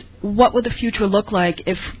guys, what would the future look like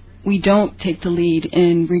if we don't take the lead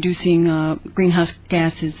in reducing greenhouse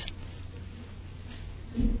gases?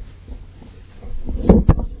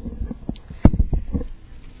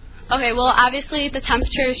 Okay, well, obviously the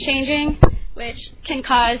temperature is changing, which can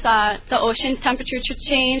cause the ocean's temperature to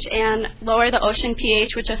change and lower the ocean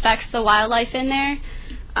pH, which affects the wildlife in there.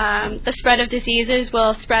 The spread of diseases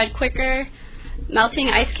will spread quicker. Melting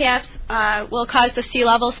ice caps will cause the sea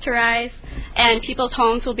levels to rise, and people's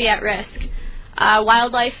homes will be at risk.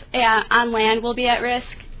 Wildlife on land will be at risk.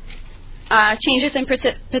 Changes in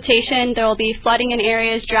precipitation, there will be flooding in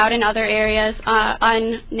areas, drought in other areas,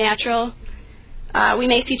 unnatural. We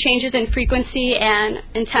may see changes in frequency and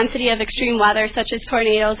intensity of extreme weather, such as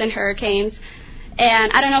tornadoes and hurricanes.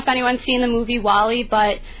 And I don't know if anyone's seen the movie WALL-E,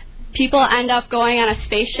 but people end up going on a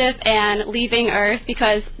spaceship and leaving Earth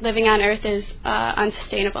because living on Earth is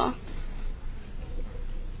unsustainable.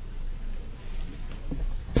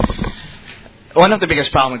 one of the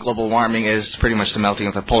biggest problems with global warming is pretty much the melting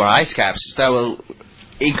of the polar ice caps. That will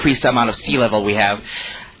increase the amount of sea level we have.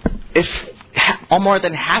 If more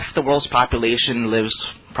than half the world's population lives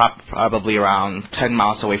probably around 10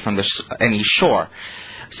 miles away from any shore,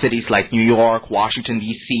 cities like New York, Washington,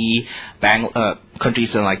 D.C.,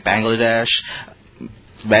 countries like Bangladesh,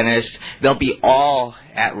 Venice, they'll be all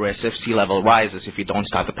at risk if sea level rises if we don't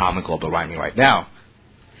stop the problem of global warming right now.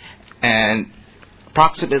 And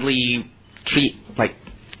approximately 3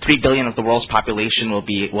 billion of the world's population would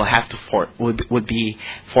be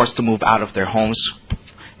forced to move out of their homes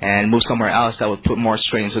and move somewhere else. That would put more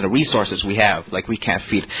strains on the resources we have. Like, we can't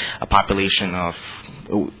feed a population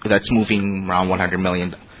that's moving around 100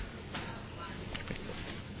 million.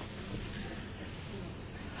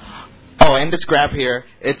 Oh, and this graph here,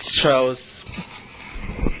 it shows.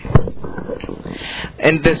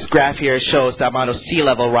 And this graph here shows the amount of sea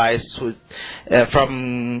level rise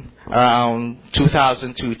from around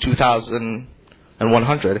 2000 to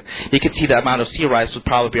 2100. You can see the amount of sea rise would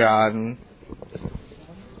probably be around.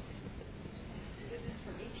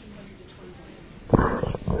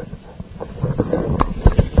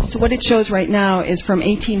 So what it shows right now is from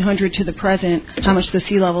 1800 to the present, how much the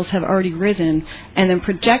sea levels have already risen, and then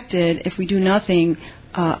projected, if we do nothing,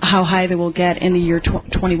 how high they will get in the year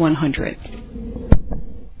 2100.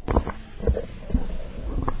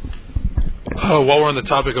 While we're on the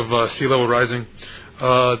topic of sea level rising,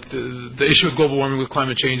 the issue with global warming with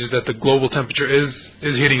climate change is that the global temperature is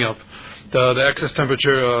heating up. The excess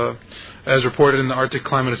temperature, as reported in the Arctic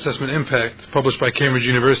Climate Assessment Impact, published by Cambridge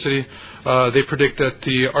University, they predict that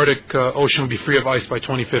the Arctic Ocean will be free of ice by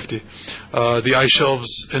 2050. The ice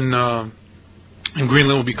shelves in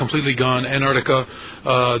Greenland will be completely gone. Antarctica,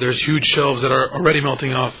 there's huge shelves that are already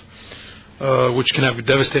melting off, which can have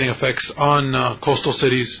devastating effects on coastal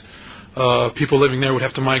cities. People living there would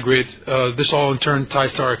have to migrate. This all in turn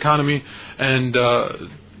ties to our economy, and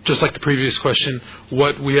just like the previous question,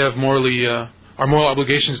 what we have morally, our moral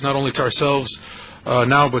obligations not only to ourselves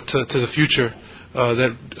now, but to the future,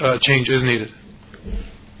 that change is needed.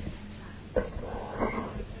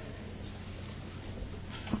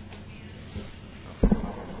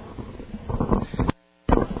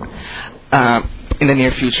 In the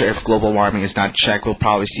near future, if global warming is not checked, we'll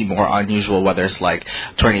probably see more unusual weathers like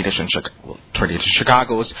tornadoes in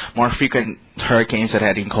Chicago's, more frequent hurricanes that are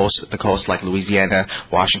heading the coast like Louisiana,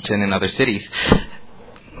 Washington, and other cities.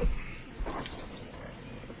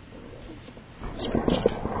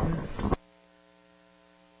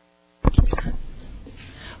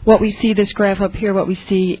 What we see, this graph up here, what we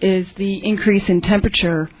see is the increase in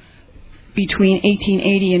temperature between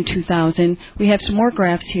 1880 and 2000. We have some more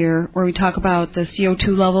graphs here where we talk about the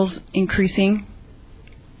CO2 levels increasing.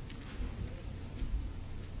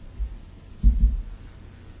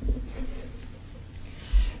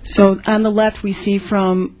 So on the left we see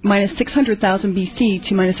from minus 600,000 BC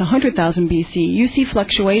to minus 100,000 BC. You see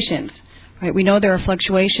fluctuations, right? We know there are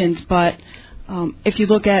fluctuations, but if you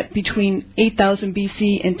look at between 8,000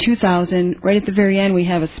 BC and 2000, right at the very end we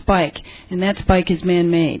have a spike, and that spike is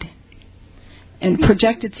man-made. And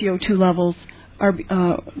projected CO2 levels are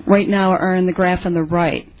right now are in the graph on the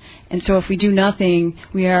right. And so if we do nothing,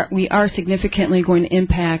 we are significantly going to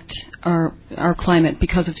impact our climate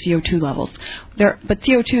because of CO2 levels. But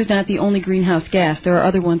CO2 is not the only greenhouse gas. There are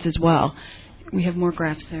other ones as well. We have more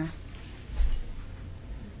graphs there.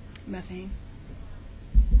 Methane.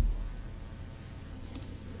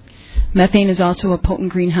 Methane is also a potent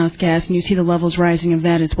greenhouse gas, and you see the levels rising of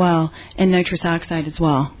that as well, and nitrous oxide as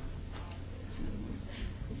well.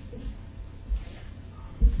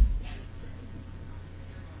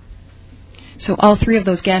 So all three of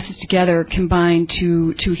those gases together combine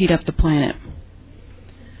to heat up the planet.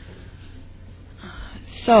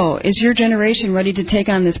 So, is your generation ready to take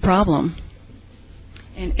on this problem?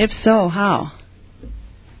 And if so, how?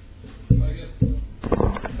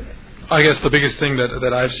 I guess the biggest thing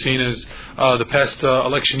that I've seen is the past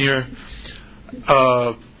election year.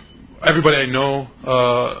 Everybody I know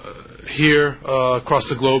here across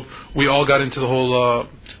the globe, we all got into the whole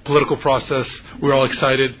political process. We were all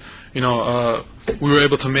excited. We were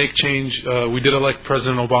able to make change. We did elect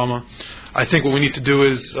President Obama. I think what we need to do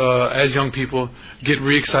is, as young people, get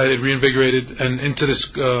re-excited, reinvigorated, and into this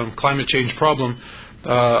climate change problem.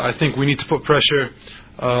 I think we need to put pressure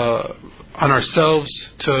on ourselves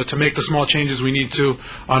to make the small changes we need to,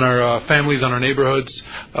 on our families, on our neighborhoods,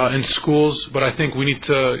 in schools. But I think we need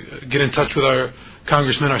to get in touch with our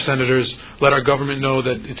congressmen, our senators, let our government know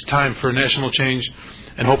that it's time for national change.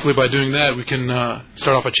 And hopefully by doing that, we can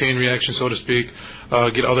start off a chain reaction, so to speak,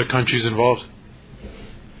 get other countries involved.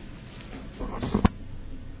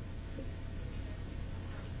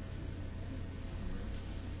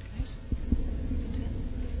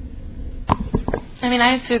 I mean, I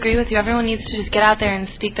have to agree with you. Everyone needs to just get out there and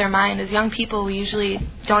speak their mind. As young people, we usually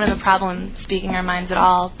don't have a problem speaking our minds at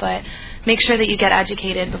all, but make sure that you get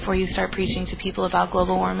educated before you start preaching to people about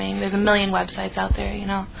global warming. There's a million websites out there, you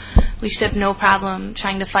know. We should have no problem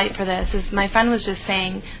trying to fight for this. As my friend was just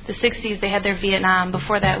saying, the 60s, they had their Vietnam.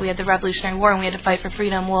 Before that, we had the Revolutionary War, and we had to fight for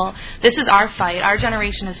freedom. Well, this is our fight. Our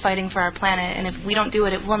generation is fighting for our planet, and if we don't do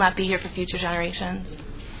it, it will not be here for future generations.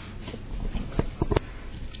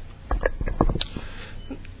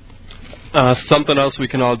 Something else we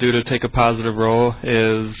can all do to take a positive role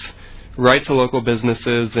is write to local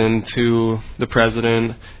businesses and to the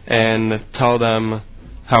president and tell them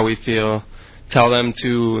how we feel. Tell them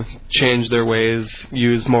to change their ways,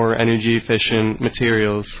 use more energy efficient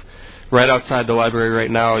materials. Right outside the library right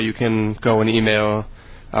now, you can go and email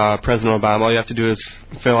President Obama. All you have to do is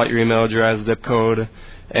fill out your email address, zip code,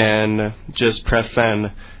 and just press send.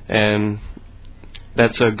 And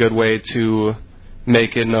that's a good way to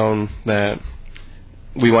make it known that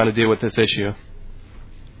we want to deal with this issue.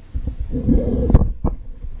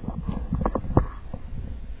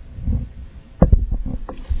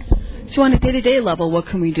 So on a day-to-day level, what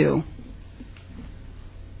can we do?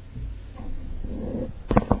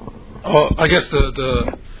 I guess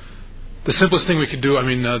the simplest thing we could do, I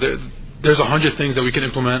mean, there's 100 things that we can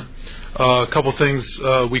implement. A couple things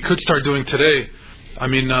we could start doing today. I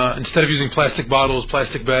mean, instead of using plastic bottles,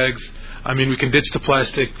 plastic bags, I mean, we can ditch the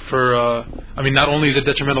plastic for, I mean, not only is it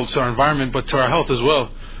detrimental to our environment, but to our health as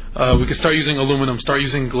well. We could start using aluminum, start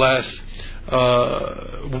using glass.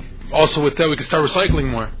 Also with that, we could start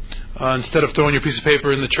recycling more. Instead of throwing your piece of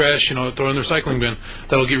paper in the trash, you know, throw it in the recycling bin.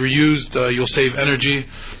 That'll get reused. You'll save energy,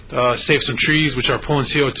 save some trees, which are pulling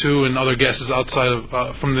CO2 and other gases outside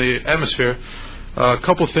of from the atmosphere. A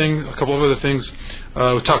couple of other things.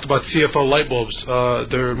 We talked about CFL light bulbs.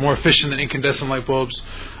 They're more efficient than incandescent light bulbs.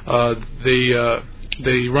 They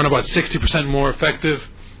run about 60% more effective.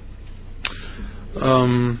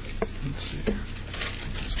 Let's see.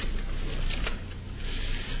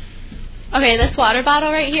 Okay, this water bottle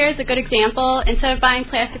right here is a good example. Instead of buying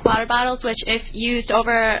plastic water bottles, which if used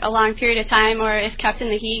over a long period of time or if kept in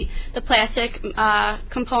the heat, the plastic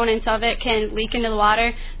components of it can leak into the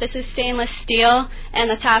water. This is stainless steel, and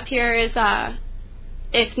the top here is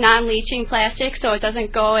it's non-leaching plastic, so it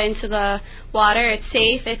doesn't go into the water. It's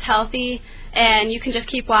safe, it's healthy, and you can just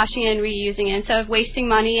keep washing and reusing it instead of wasting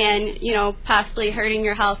money and, you know, possibly hurting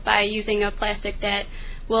your health by using a plastic that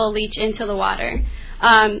will leach into the water.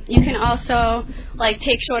 You can also like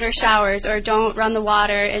take shorter showers or don't run the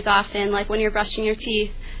water as often, like when you're brushing your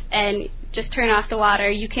teeth, and just turn off the water.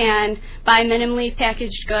 You can buy minimally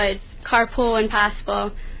packaged goods, carpool when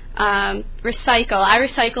possible, recycle. I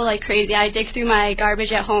recycle like crazy. I dig through my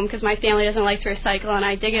garbage at home because my family doesn't like to recycle, and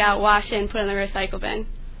I dig it out, wash it, and put it in the recycle bin.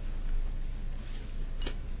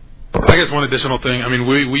 I guess one additional thing, I mean,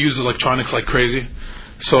 we use electronics like crazy,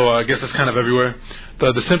 so I guess it's kind of everywhere.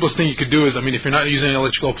 The simplest thing you could do is, I mean, if you're not using an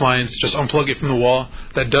electrical appliance, just unplug it from the wall.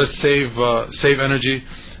 That does save energy.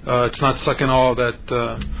 It's not sucking all that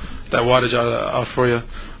wattage out for you.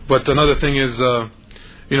 But another thing is,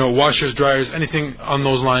 you know, washers, dryers, anything on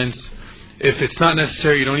those lines. If it's not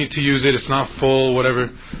necessary, you don't need to use it. It's not full, whatever.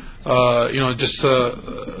 You know, just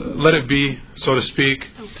let it be, so to speak.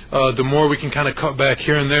 The more we can kind of cut back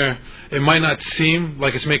here and there, it might not seem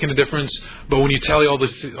like it's making a difference, but when you tally all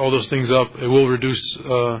those things up, it will reduce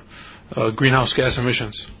greenhouse gas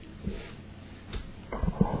emissions.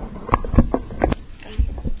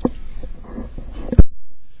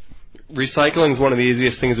 Recycling is one of the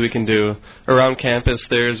easiest things we can do. Around campus,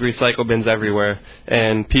 there's recycle bins everywhere,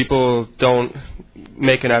 and people don't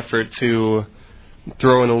make an effort to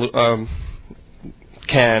throw in a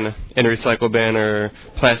can in a recycle bin or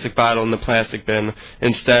plastic bottle in the plastic bin.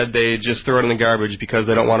 Instead, they just throw it in the garbage because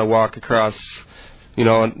they don't want to walk across, you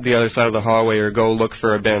know, the other side of the hallway or go look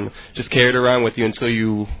for a bin. Just carry it around with you until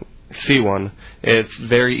you see one. It's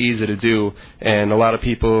very easy to do, and a lot of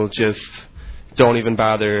people just don't even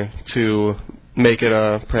bother to make it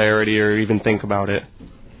a priority or even think about it.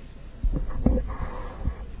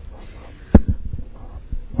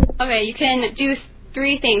 Okay, you can do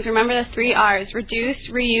 3 things. Remember the 3 R's: reduce,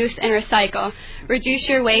 reuse, and recycle. Reduce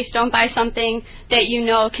your waste. Don't buy something that you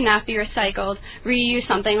know cannot be recycled. Reuse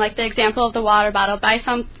something, like the example of the water bottle. Buy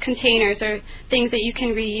some containers or things that you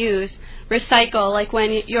can reuse. Recycle, like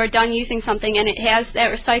when you're done using something and it has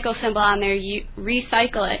that recycle symbol on there, you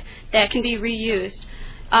recycle it. That can be reused.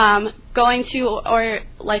 Going to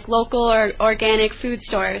like local or organic food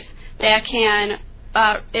stores, that can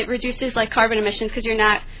it reduces like carbon emissions because you're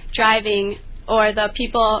not driving, or the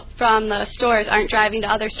people from the stores aren't driving to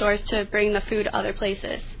other stores to bring the food to other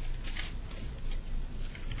places.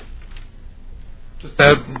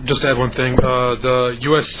 Just to add one thing. The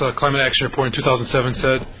U.S. Climate Action Report in 2007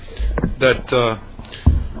 said that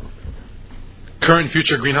current and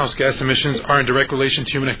future greenhouse gas emissions are in direct relation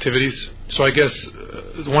to human activities. So I guess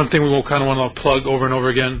one thing we will kind of want to plug over and over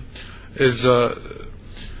again is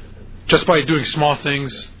just by doing small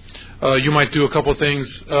things, you might do a couple things.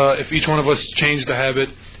 If each one of us changed a habit,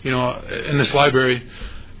 in this library,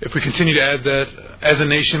 if we continue to add that, as a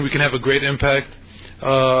nation, we can have a great impact.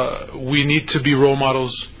 We need to be role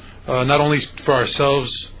models, not only for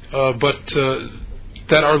ourselves, but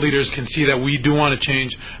that our leaders can see that we do want to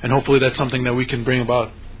change, and hopefully that's something that we can bring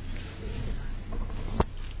about.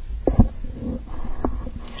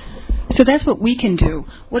 So that's what we can do.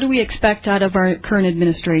 What do we expect out of our current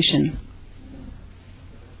administration?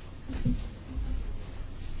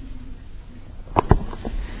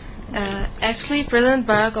 Actually, President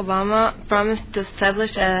Barack Obama promised to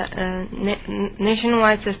establish a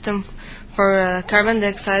nationwide system for carbon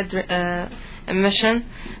dioxide emission,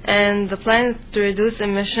 and the plan is to reduce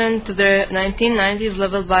emission to the 1990s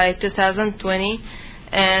level by 2020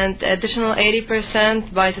 and additional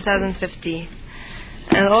 80% by 2050.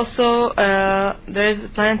 And also, there is a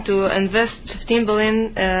plan to invest $15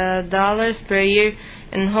 billion per year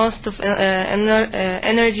in a host of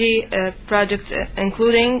energy projects,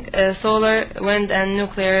 including solar, wind, and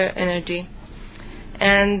nuclear energy.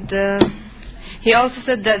 And he also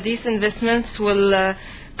said that these investments will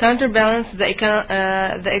counterbalance the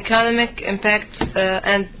economic impact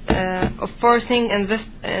of forcing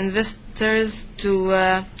investors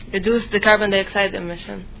to reduce the carbon dioxide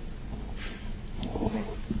emission.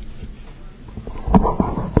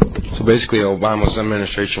 So basically, Obama's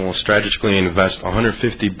administration will strategically invest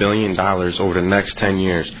 $150 billion over the next 10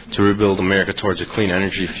 years to rebuild America towards a clean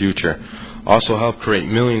energy future. Also help create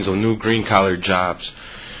millions of new green-collar jobs,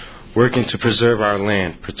 working to preserve our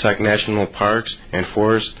land, protect national parks and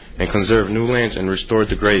forests, and conserve new lands and restore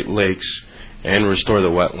the Great Lakes and restore the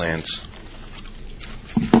wetlands.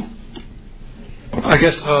 I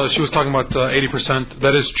guess she was talking about 80%.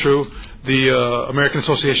 That is true. The American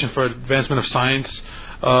Association for Advancement of Science,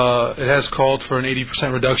 it has called for an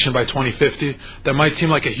 80% reduction by 2050. That might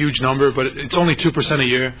seem like a huge number, but it's only 2% a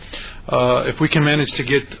year. If we can manage to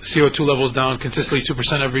get CO2 levels down consistently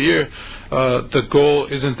 2% every year, the goal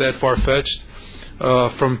isn't that far-fetched.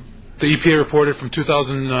 From the EPA reported from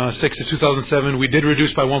 2006 to 2007, we did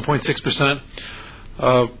reduce by 1.6%.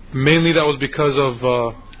 Mainly that was because of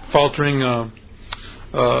faltering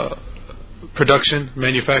production,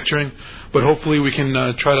 manufacturing, but hopefully we can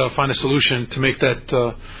try to find a solution to make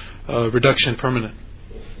that reduction permanent.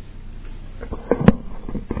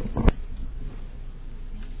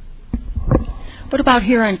 What about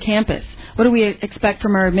here on campus? What do we expect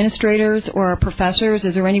from our administrators or our professors?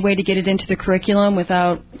 Is there any way to get it into the curriculum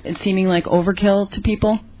without it seeming like overkill to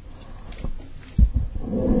people?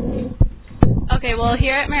 Okay, well,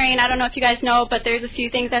 here at Moraine, I don't know if you guys know, but there's a few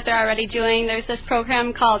things that they're already doing. There's this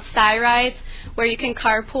program called Sci Rides, where you can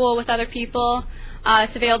carpool with other people.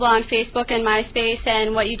 It's available on Facebook and MySpace,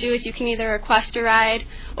 and what you do is you can either request a ride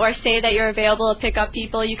or say that you're available to pick up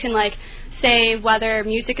people. You can, say whether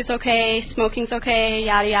music is okay, smoking's okay,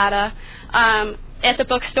 yada, yada. At the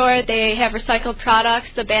bookstore, they have recycled products.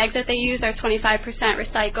 The bags that they use are 25%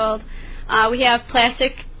 recycled. We have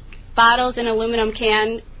plastic bottles and aluminum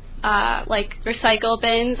can recycle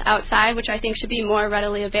bins outside, which I think should be more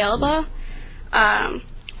readily available.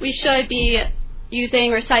 We should be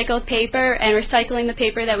using recycled paper and recycling the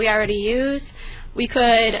paper that we already use. We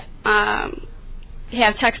could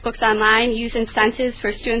have textbooks online, use incentives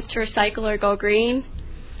for students to recycle or go green.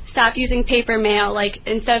 Stop using paper mail,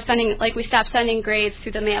 instead of sending, we stopped sending grades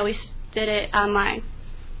through the mail, we did it online.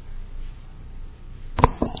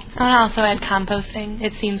 I want to also add composting.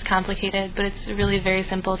 It seems complicated, but it's really very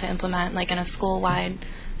simple to implement, in a school-wide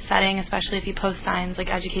setting, especially if you post signs,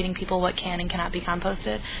 educating people what can and cannot be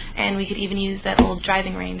composted. And we could even use that old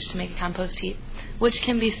driving range to make a compost heap, which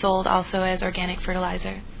can be sold also as organic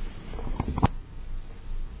fertilizer.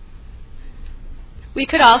 We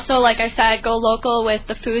could also, like I said, go local with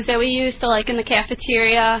the foods that we use. So, in the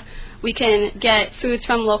cafeteria, we can get foods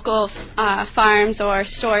from local farms or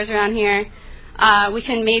stores around here. We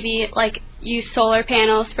can maybe use solar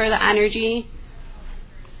panels for the energy.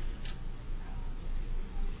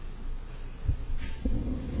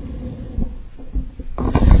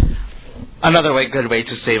 Another good way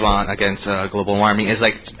to save on against global warming is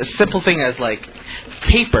a simple thing as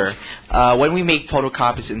paper. When we make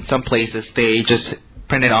photocopies in some places, they just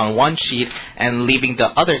printed on one sheet and leaving the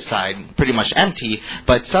other side pretty much empty.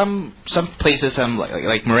 But some places,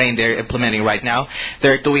 like Moraine, they're implementing right now.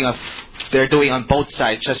 They're doing on both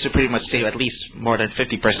sides just to pretty much save at least more than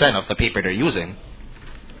 50% of the paper they're using.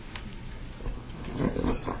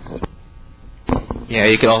 Yeah,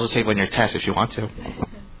 you could also save on your test if you want to.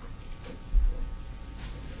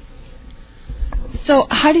 So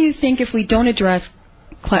how do you think if we don't address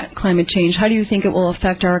climate change, how do you think it will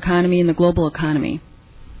affect our economy and the global economy?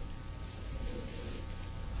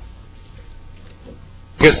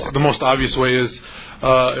 I guess the most obvious way is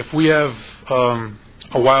if we have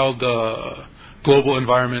a wild global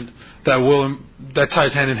environment that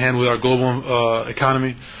ties hand in hand with our global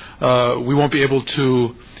economy, we won't be able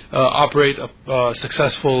to operate a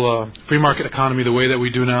successful free market economy the way that we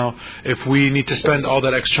do now if we need to spend all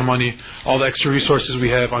that extra money, all the extra resources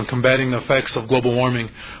we have on combating the effects of global warming,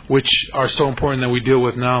 which are so important that we deal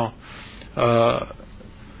with now.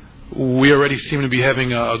 We already seem to be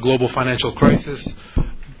having a global financial crisis.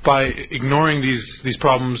 By ignoring these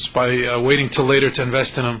problems, by waiting till later to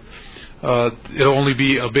invest in them, it'll only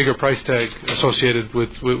be a bigger price tag associated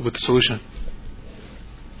with the solution.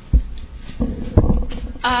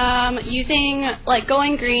 Using, like,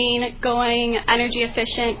 going green, going energy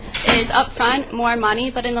efficient is upfront more money,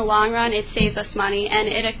 but in the long run it saves us money, and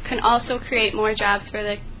it can also create more jobs for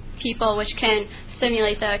the people, which can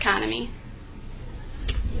stimulate the economy.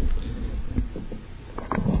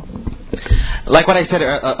 Like what I said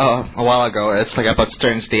a while ago, it's like about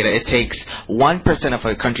Stern's data. It takes 1% of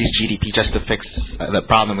a country's GDP just to fix the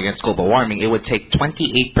problem against global warming. It would take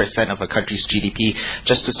 28% of a country's GDP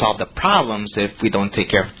just to solve the problems if we don't take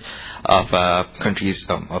care of countries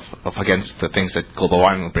against the things that global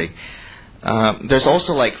warming will bring. There's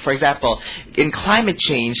also, like, for example, in climate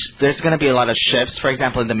change, there's going to be a lot of shifts. For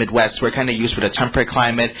example, in the Midwest, we're kind of used to the temperate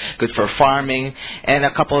climate, good for farming. And a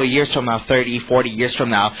couple of years from now, 30, 40 years from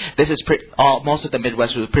now, this is most of the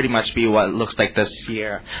Midwest will pretty much be what looks like the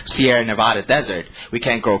Sierra Nevada desert. We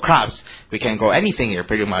can't grow crops. We can't grow anything here,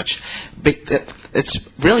 pretty much. It's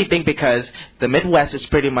really big because the Midwest is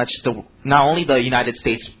pretty much not only the United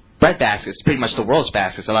States bread basket, it's pretty much the world's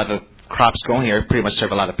basket. A lot of crops grown here pretty much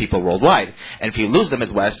serve a lot of people worldwide. And if you lose the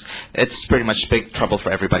Midwest, it's pretty much big trouble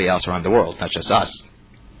for everybody else around the world, not just us.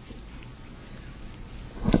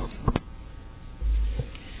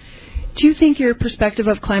 Do you think your perspective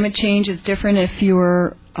of climate change is different if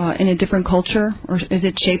you're in a different culture, or is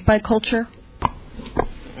it shaped by culture?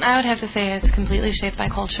 I would have to say it's completely shaped by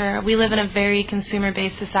culture. We live in a very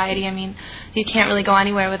consumer-based society. I mean, you can't really go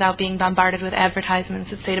anywhere without being bombarded with advertisements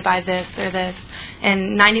that say to buy this or this.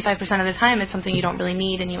 And 95% of the time, it's something you don't really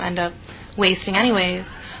need, and you end up wasting anyways.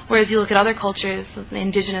 Whereas you look at other cultures,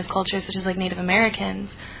 indigenous cultures, such as like Native Americans,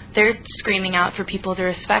 they're screaming out for people to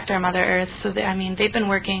respect our Mother Earth. So, they've been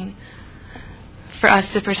working for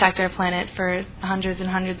us to protect our planet for hundreds and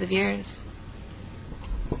hundreds of years.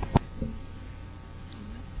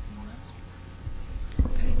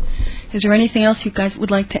 Is there anything else you guys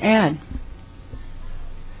would like to add?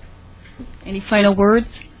 Any final words?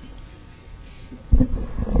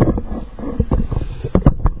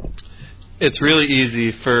 It's really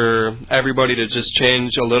easy for everybody to just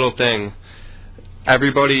change a little thing.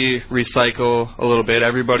 Everybody recycle a little bit.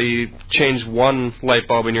 Everybody change one light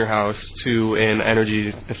bulb in your house to an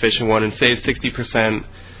energy efficient one and save 60%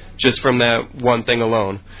 just from that one thing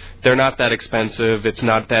alone. They're not that expensive. It's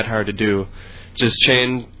not that hard to do. Just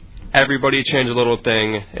everybody change a little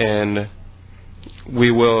thing, and we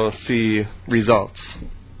will see results.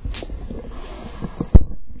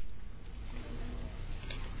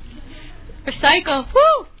 Recycle,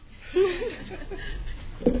 woo!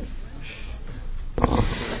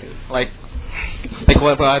 Like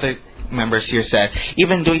what other members here said,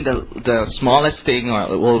 even doing the smallest thing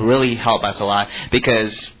will really help us a lot,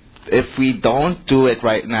 because if we don't do it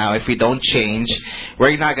right now, if we don't change,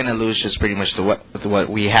 we're not going to lose just pretty much what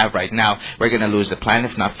we have right now. We're going to lose the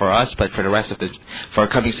planet, not for us, but for the rest of for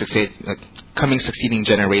coming succeeding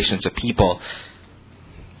generations of people.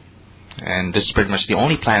 And this is pretty much the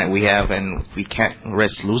only planet we have, and we can't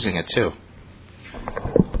risk losing it too.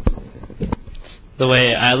 The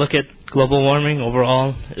way I look at global warming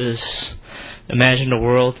overall is, imagine the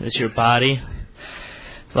world is your body.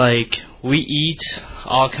 Like, we eat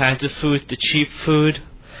all kinds of food, the cheap food,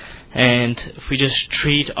 and if we just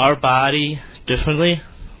treat our body differently,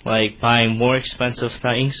 like buying more expensive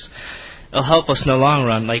things, it'll help us in the long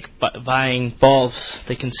run. Like buying bulbs,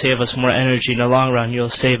 they can save us more energy in the long run.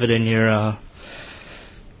 You'll save it in your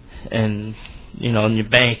in your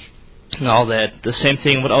bank and all that. The same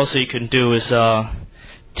thing. What also you can do is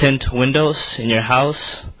tint windows in your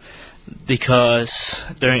house. because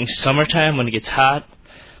during summertime when it gets hot,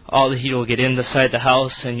 all the heat will get inside the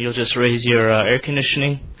house and you'll just raise your air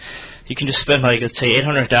conditioning. You can just spend like, let's say,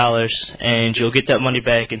 $800 and you'll get that money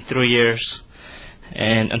back in 3 years.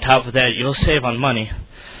 And on top of that, you'll save on money.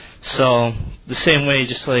 So the same way,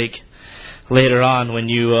 just like later on when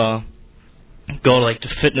you go like to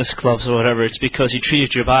fitness clubs or whatever, it's because you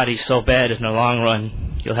treated your body so bad in the long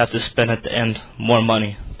run, you'll have to spend at the end more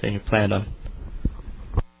money than you planned on.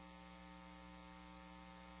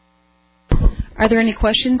 Are there any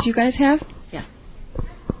questions you guys have? Yeah.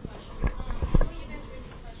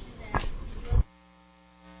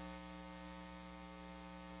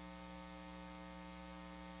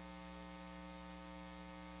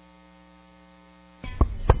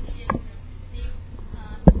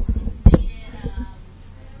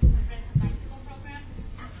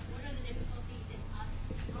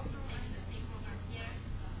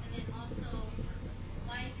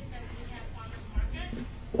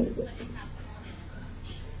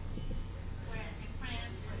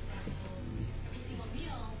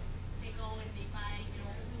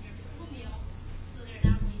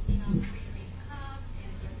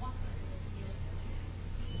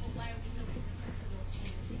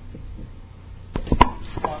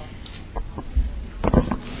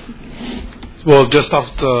 Well, just off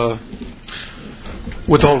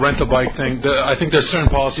with the whole rent-a-bike thing, I think there's certain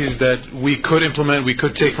policies that we could implement, we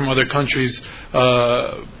could take from other countries,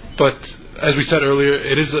 but as we said earlier,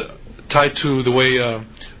 it is tied to the way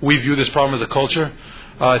we view this problem as a culture.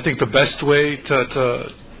 I think the best way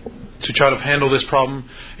to try to handle this problem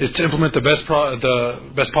is to implement the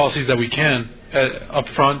best policies that we can up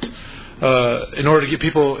front in order to get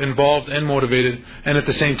people involved and motivated, and at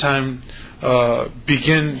the same time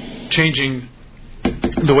begin changing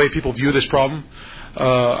the way people view this problem.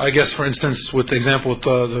 I guess, for instance, with the example with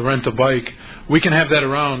the rent-a-bike, we can have that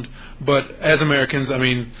around, but as Americans, I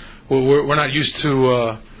mean, we're not used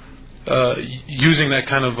to using that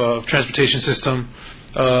kind of transportation system.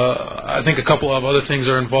 I think a couple of other things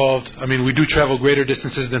are involved. I mean, we do travel greater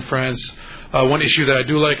distances than France. One issue that I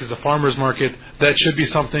do like is the farmers market. That should be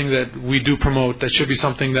something that we do promote. That should be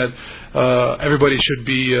something that everybody should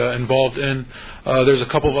be involved in. There's a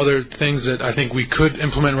couple of other things that I think we could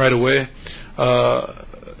implement right away.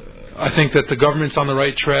 I think that the government's on the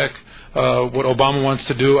right track. What Obama wants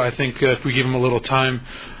to do, I think if we give him a little time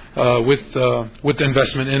with the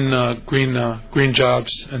investment in green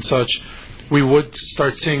jobs and such, we would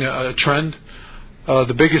start seeing a trend.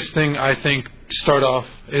 The biggest thing, I think, to start off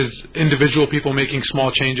is individual people making small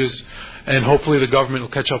changes, and hopefully the government will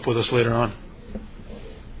catch up with us later on.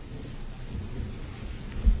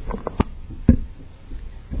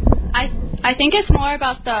 I think it's more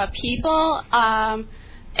about the people,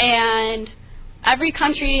 and every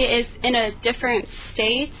country is in a different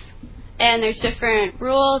state, and there's different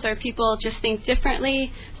rules, or people just think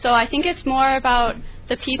differently. So I think it's more about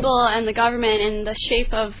the people and the government and the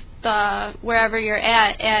shape of the wherever you're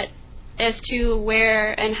at as to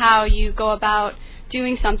where and how you go about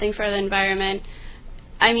doing something for the environment.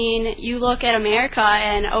 I mean, you look at America,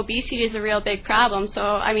 and obesity is a real big problem. So,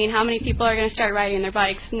 I mean, how many people are going to start riding their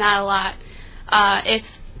bikes? Not a lot. It's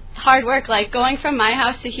hard work. Like, going from my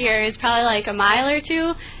house to here is probably like a mile or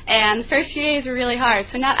two, and the first few days are really hard.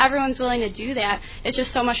 So not everyone's willing to do that. It's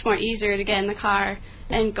just so much more easier to get in the car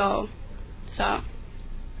and go. So,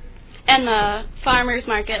 and the farmers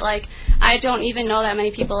market, like, I don't even know that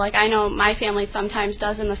many people. Like, I know my family sometimes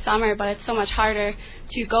does in the summer, but it's so much harder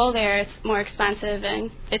to go there. It's more expensive,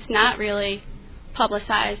 and it's not really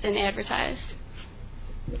publicized and advertised.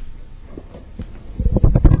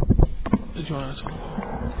 Did you want to talk?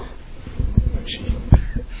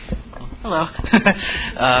 Hello.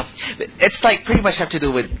 It's like pretty much have to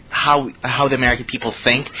do with how the American people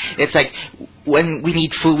think. It's like when we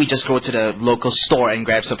need food, we just go to the local store and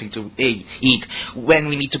grab something to eat. When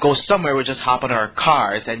we need to go somewhere, we just hop on our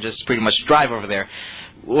cars and just pretty much drive over there.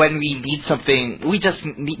 When we need something, we just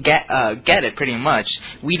get it pretty much.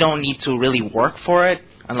 We don't need to really work for it.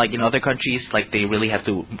 Unlike in other countries, like they really have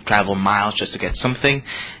to travel miles just to get something.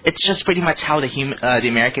 It's just pretty much how the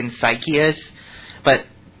American psyche is. But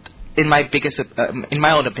in my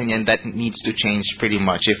own opinion, that needs to change pretty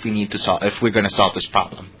much if we're going to solve this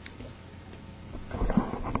problem.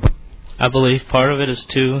 I believe part of it is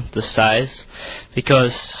too the size,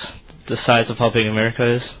 because the size of how big America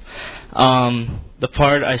is. The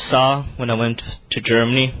part I saw when I went to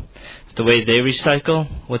Germany, the way they recycle,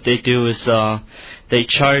 what they do is they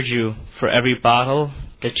charge you for every bottle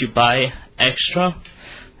that you buy extra,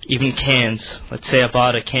 even cans. Let's say I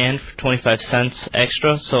bought a can for 25 cents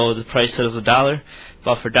extra, so the price said it was $1,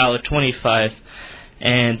 bought for $1.25,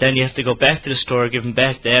 and then you have to go back to the store, give them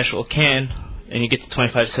back the actual can, and you get the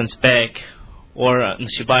 25 cents back, or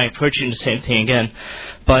unless you're buying, purchasing the same thing again.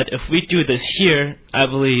 But if we do this here, I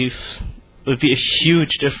believe it would be a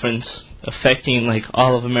huge difference affecting like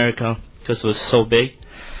all of America because it was so big.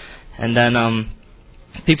 And then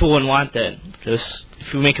people wouldn't want that, because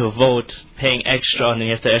if you make a vote paying extra and then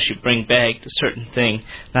you have to actually bring back a certain thing,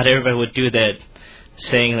 not everybody would do that.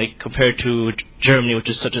 Saying like compared to Germany, which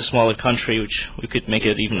is such a smaller country, which we could make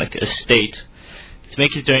it even like a state. To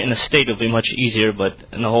make it in a state would be much easier, but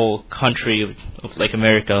in the whole country of like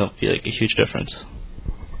America, it would be like a huge difference.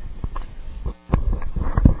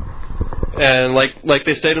 And like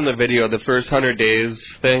they said in the video, the first 100 days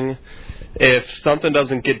thing, if something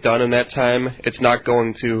doesn't get done in that time, it's not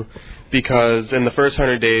going to, because in the first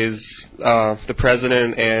 100 days, the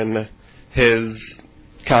president and his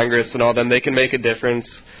Congress and all them, they can make a difference.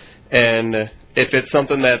 And if it's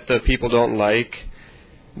something that the people don't like,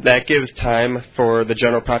 that gives time for the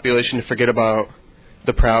general population to forget about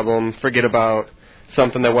the problem, forget about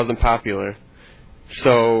something that wasn't popular.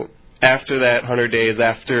 So after that 100 days,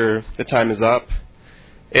 after the time is up,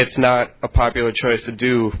 it's not a popular choice to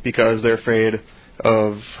do because they're afraid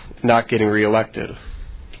of not getting reelected.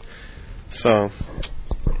 So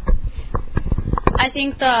I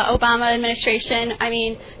think the Obama administration,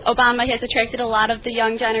 Obama has attracted a lot of the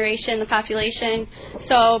young generation, the population.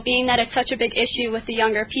 So being that it's such a big issue with the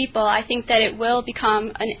younger people, I think that it will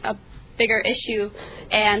become a bigger issue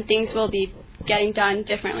and things will be getting done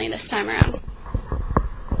differently this time around.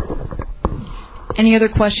 Any other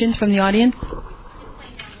questions from the audience?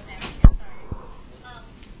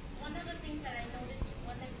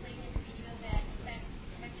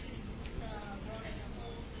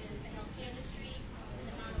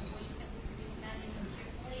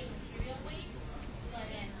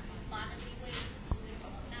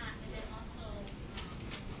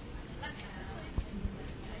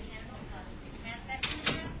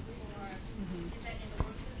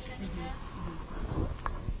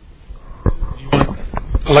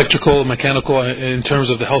 Electrical, mechanical, in terms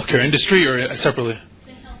of the healthcare industry, or separately?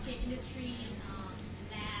 The healthcare industry,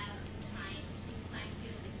 lab, science, field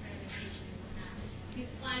experimentation, and whatnot.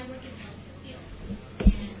 Because I work in the healthcare field,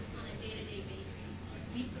 and on a day-to-day basis,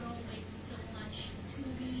 we throw away so much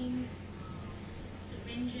tubing,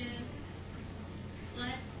 syringes.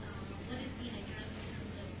 What is being addressed in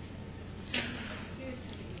terms of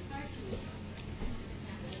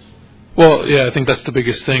Well, yeah, I think that's the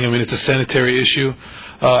biggest thing. It's a sanitary issue.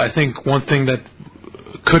 I think one thing that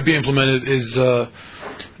could be implemented is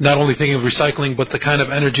not only thinking of recycling, but the kind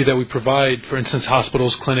of energy that we provide. For instance,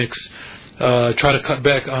 hospitals, clinics, try to cut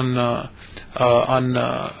back on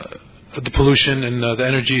the pollution and the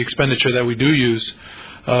energy expenditure that we do use.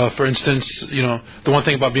 For instance, the one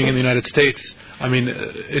thing about being in the United States,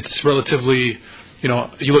 it's relatively,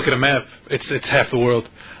 you look at a map, it's half the world.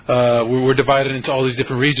 We're divided into all these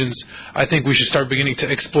different regions. I think we should start beginning to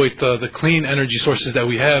exploit the clean energy sources that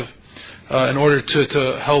we have in order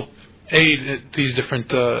to help aid these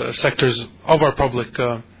different sectors of our public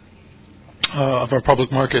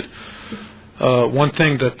market. One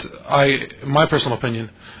thing that my personal opinion,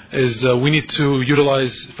 is we need to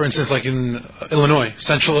utilize, for instance, like in Illinois,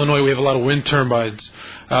 central Illinois, we have a lot of wind turbines.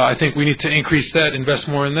 I think we need to increase that, invest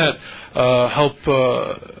more in that, help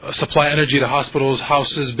supply energy to hospitals,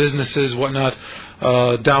 houses, businesses, whatnot,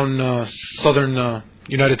 down southern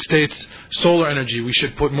United States. Solar energy, we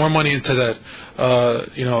should put more money into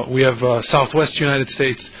that. We have Southwest United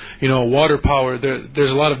States, water power.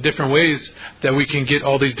 There's a lot of different ways that we can get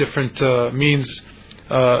all these different means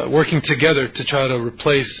working together to try to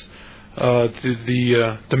replace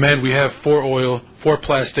the demand we have for oil, for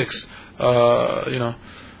plastics,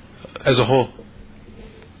 as a whole.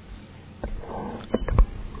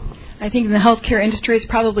 I think the healthcare industry is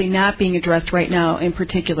probably not being addressed right now in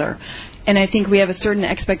particular. And I think we have a certain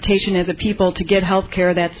expectation as a people to get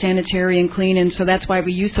healthcare that's sanitary and clean, and so that's why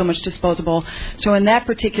we use so much disposable. So in that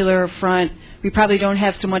particular front, we probably don't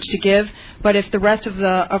have so much to give. But if the rest of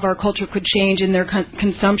our culture could change in their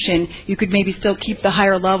consumption, you could maybe still keep the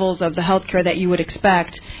higher levels of the healthcare that you would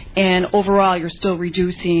expect, and overall you're still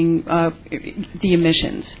reducing the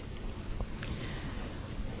emissions.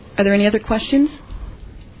 Are there any other questions?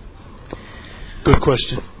 Good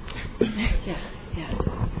question. Yeah.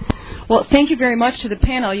 Well, thank you very much to the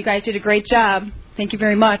panel. You guys did a great job. Thank you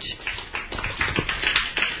very much.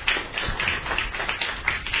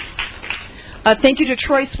 Thank you to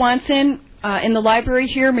Troy Swanson in the library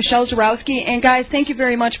here, Michelle Zarowski. And guys, thank you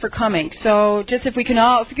very much for coming. So just if we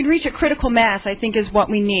can reach a critical mass, I think is what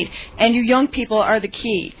we need. And you young people are the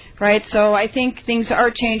key, right? So I think things are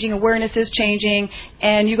changing, awareness is changing,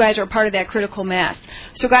 and you guys are part of that critical mass.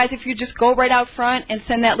 So guys, if you just go right out front and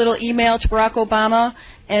send that little email to Barack Obama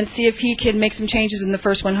and see if he can make some changes in the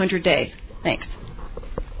first 100 days. Thanks.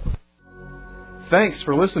 Thanks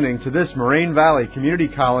for listening to this Moraine Valley Community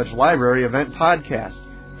College Library event podcast.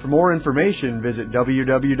 For more information, visit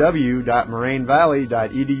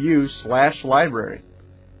www.morainevalley.edu/library.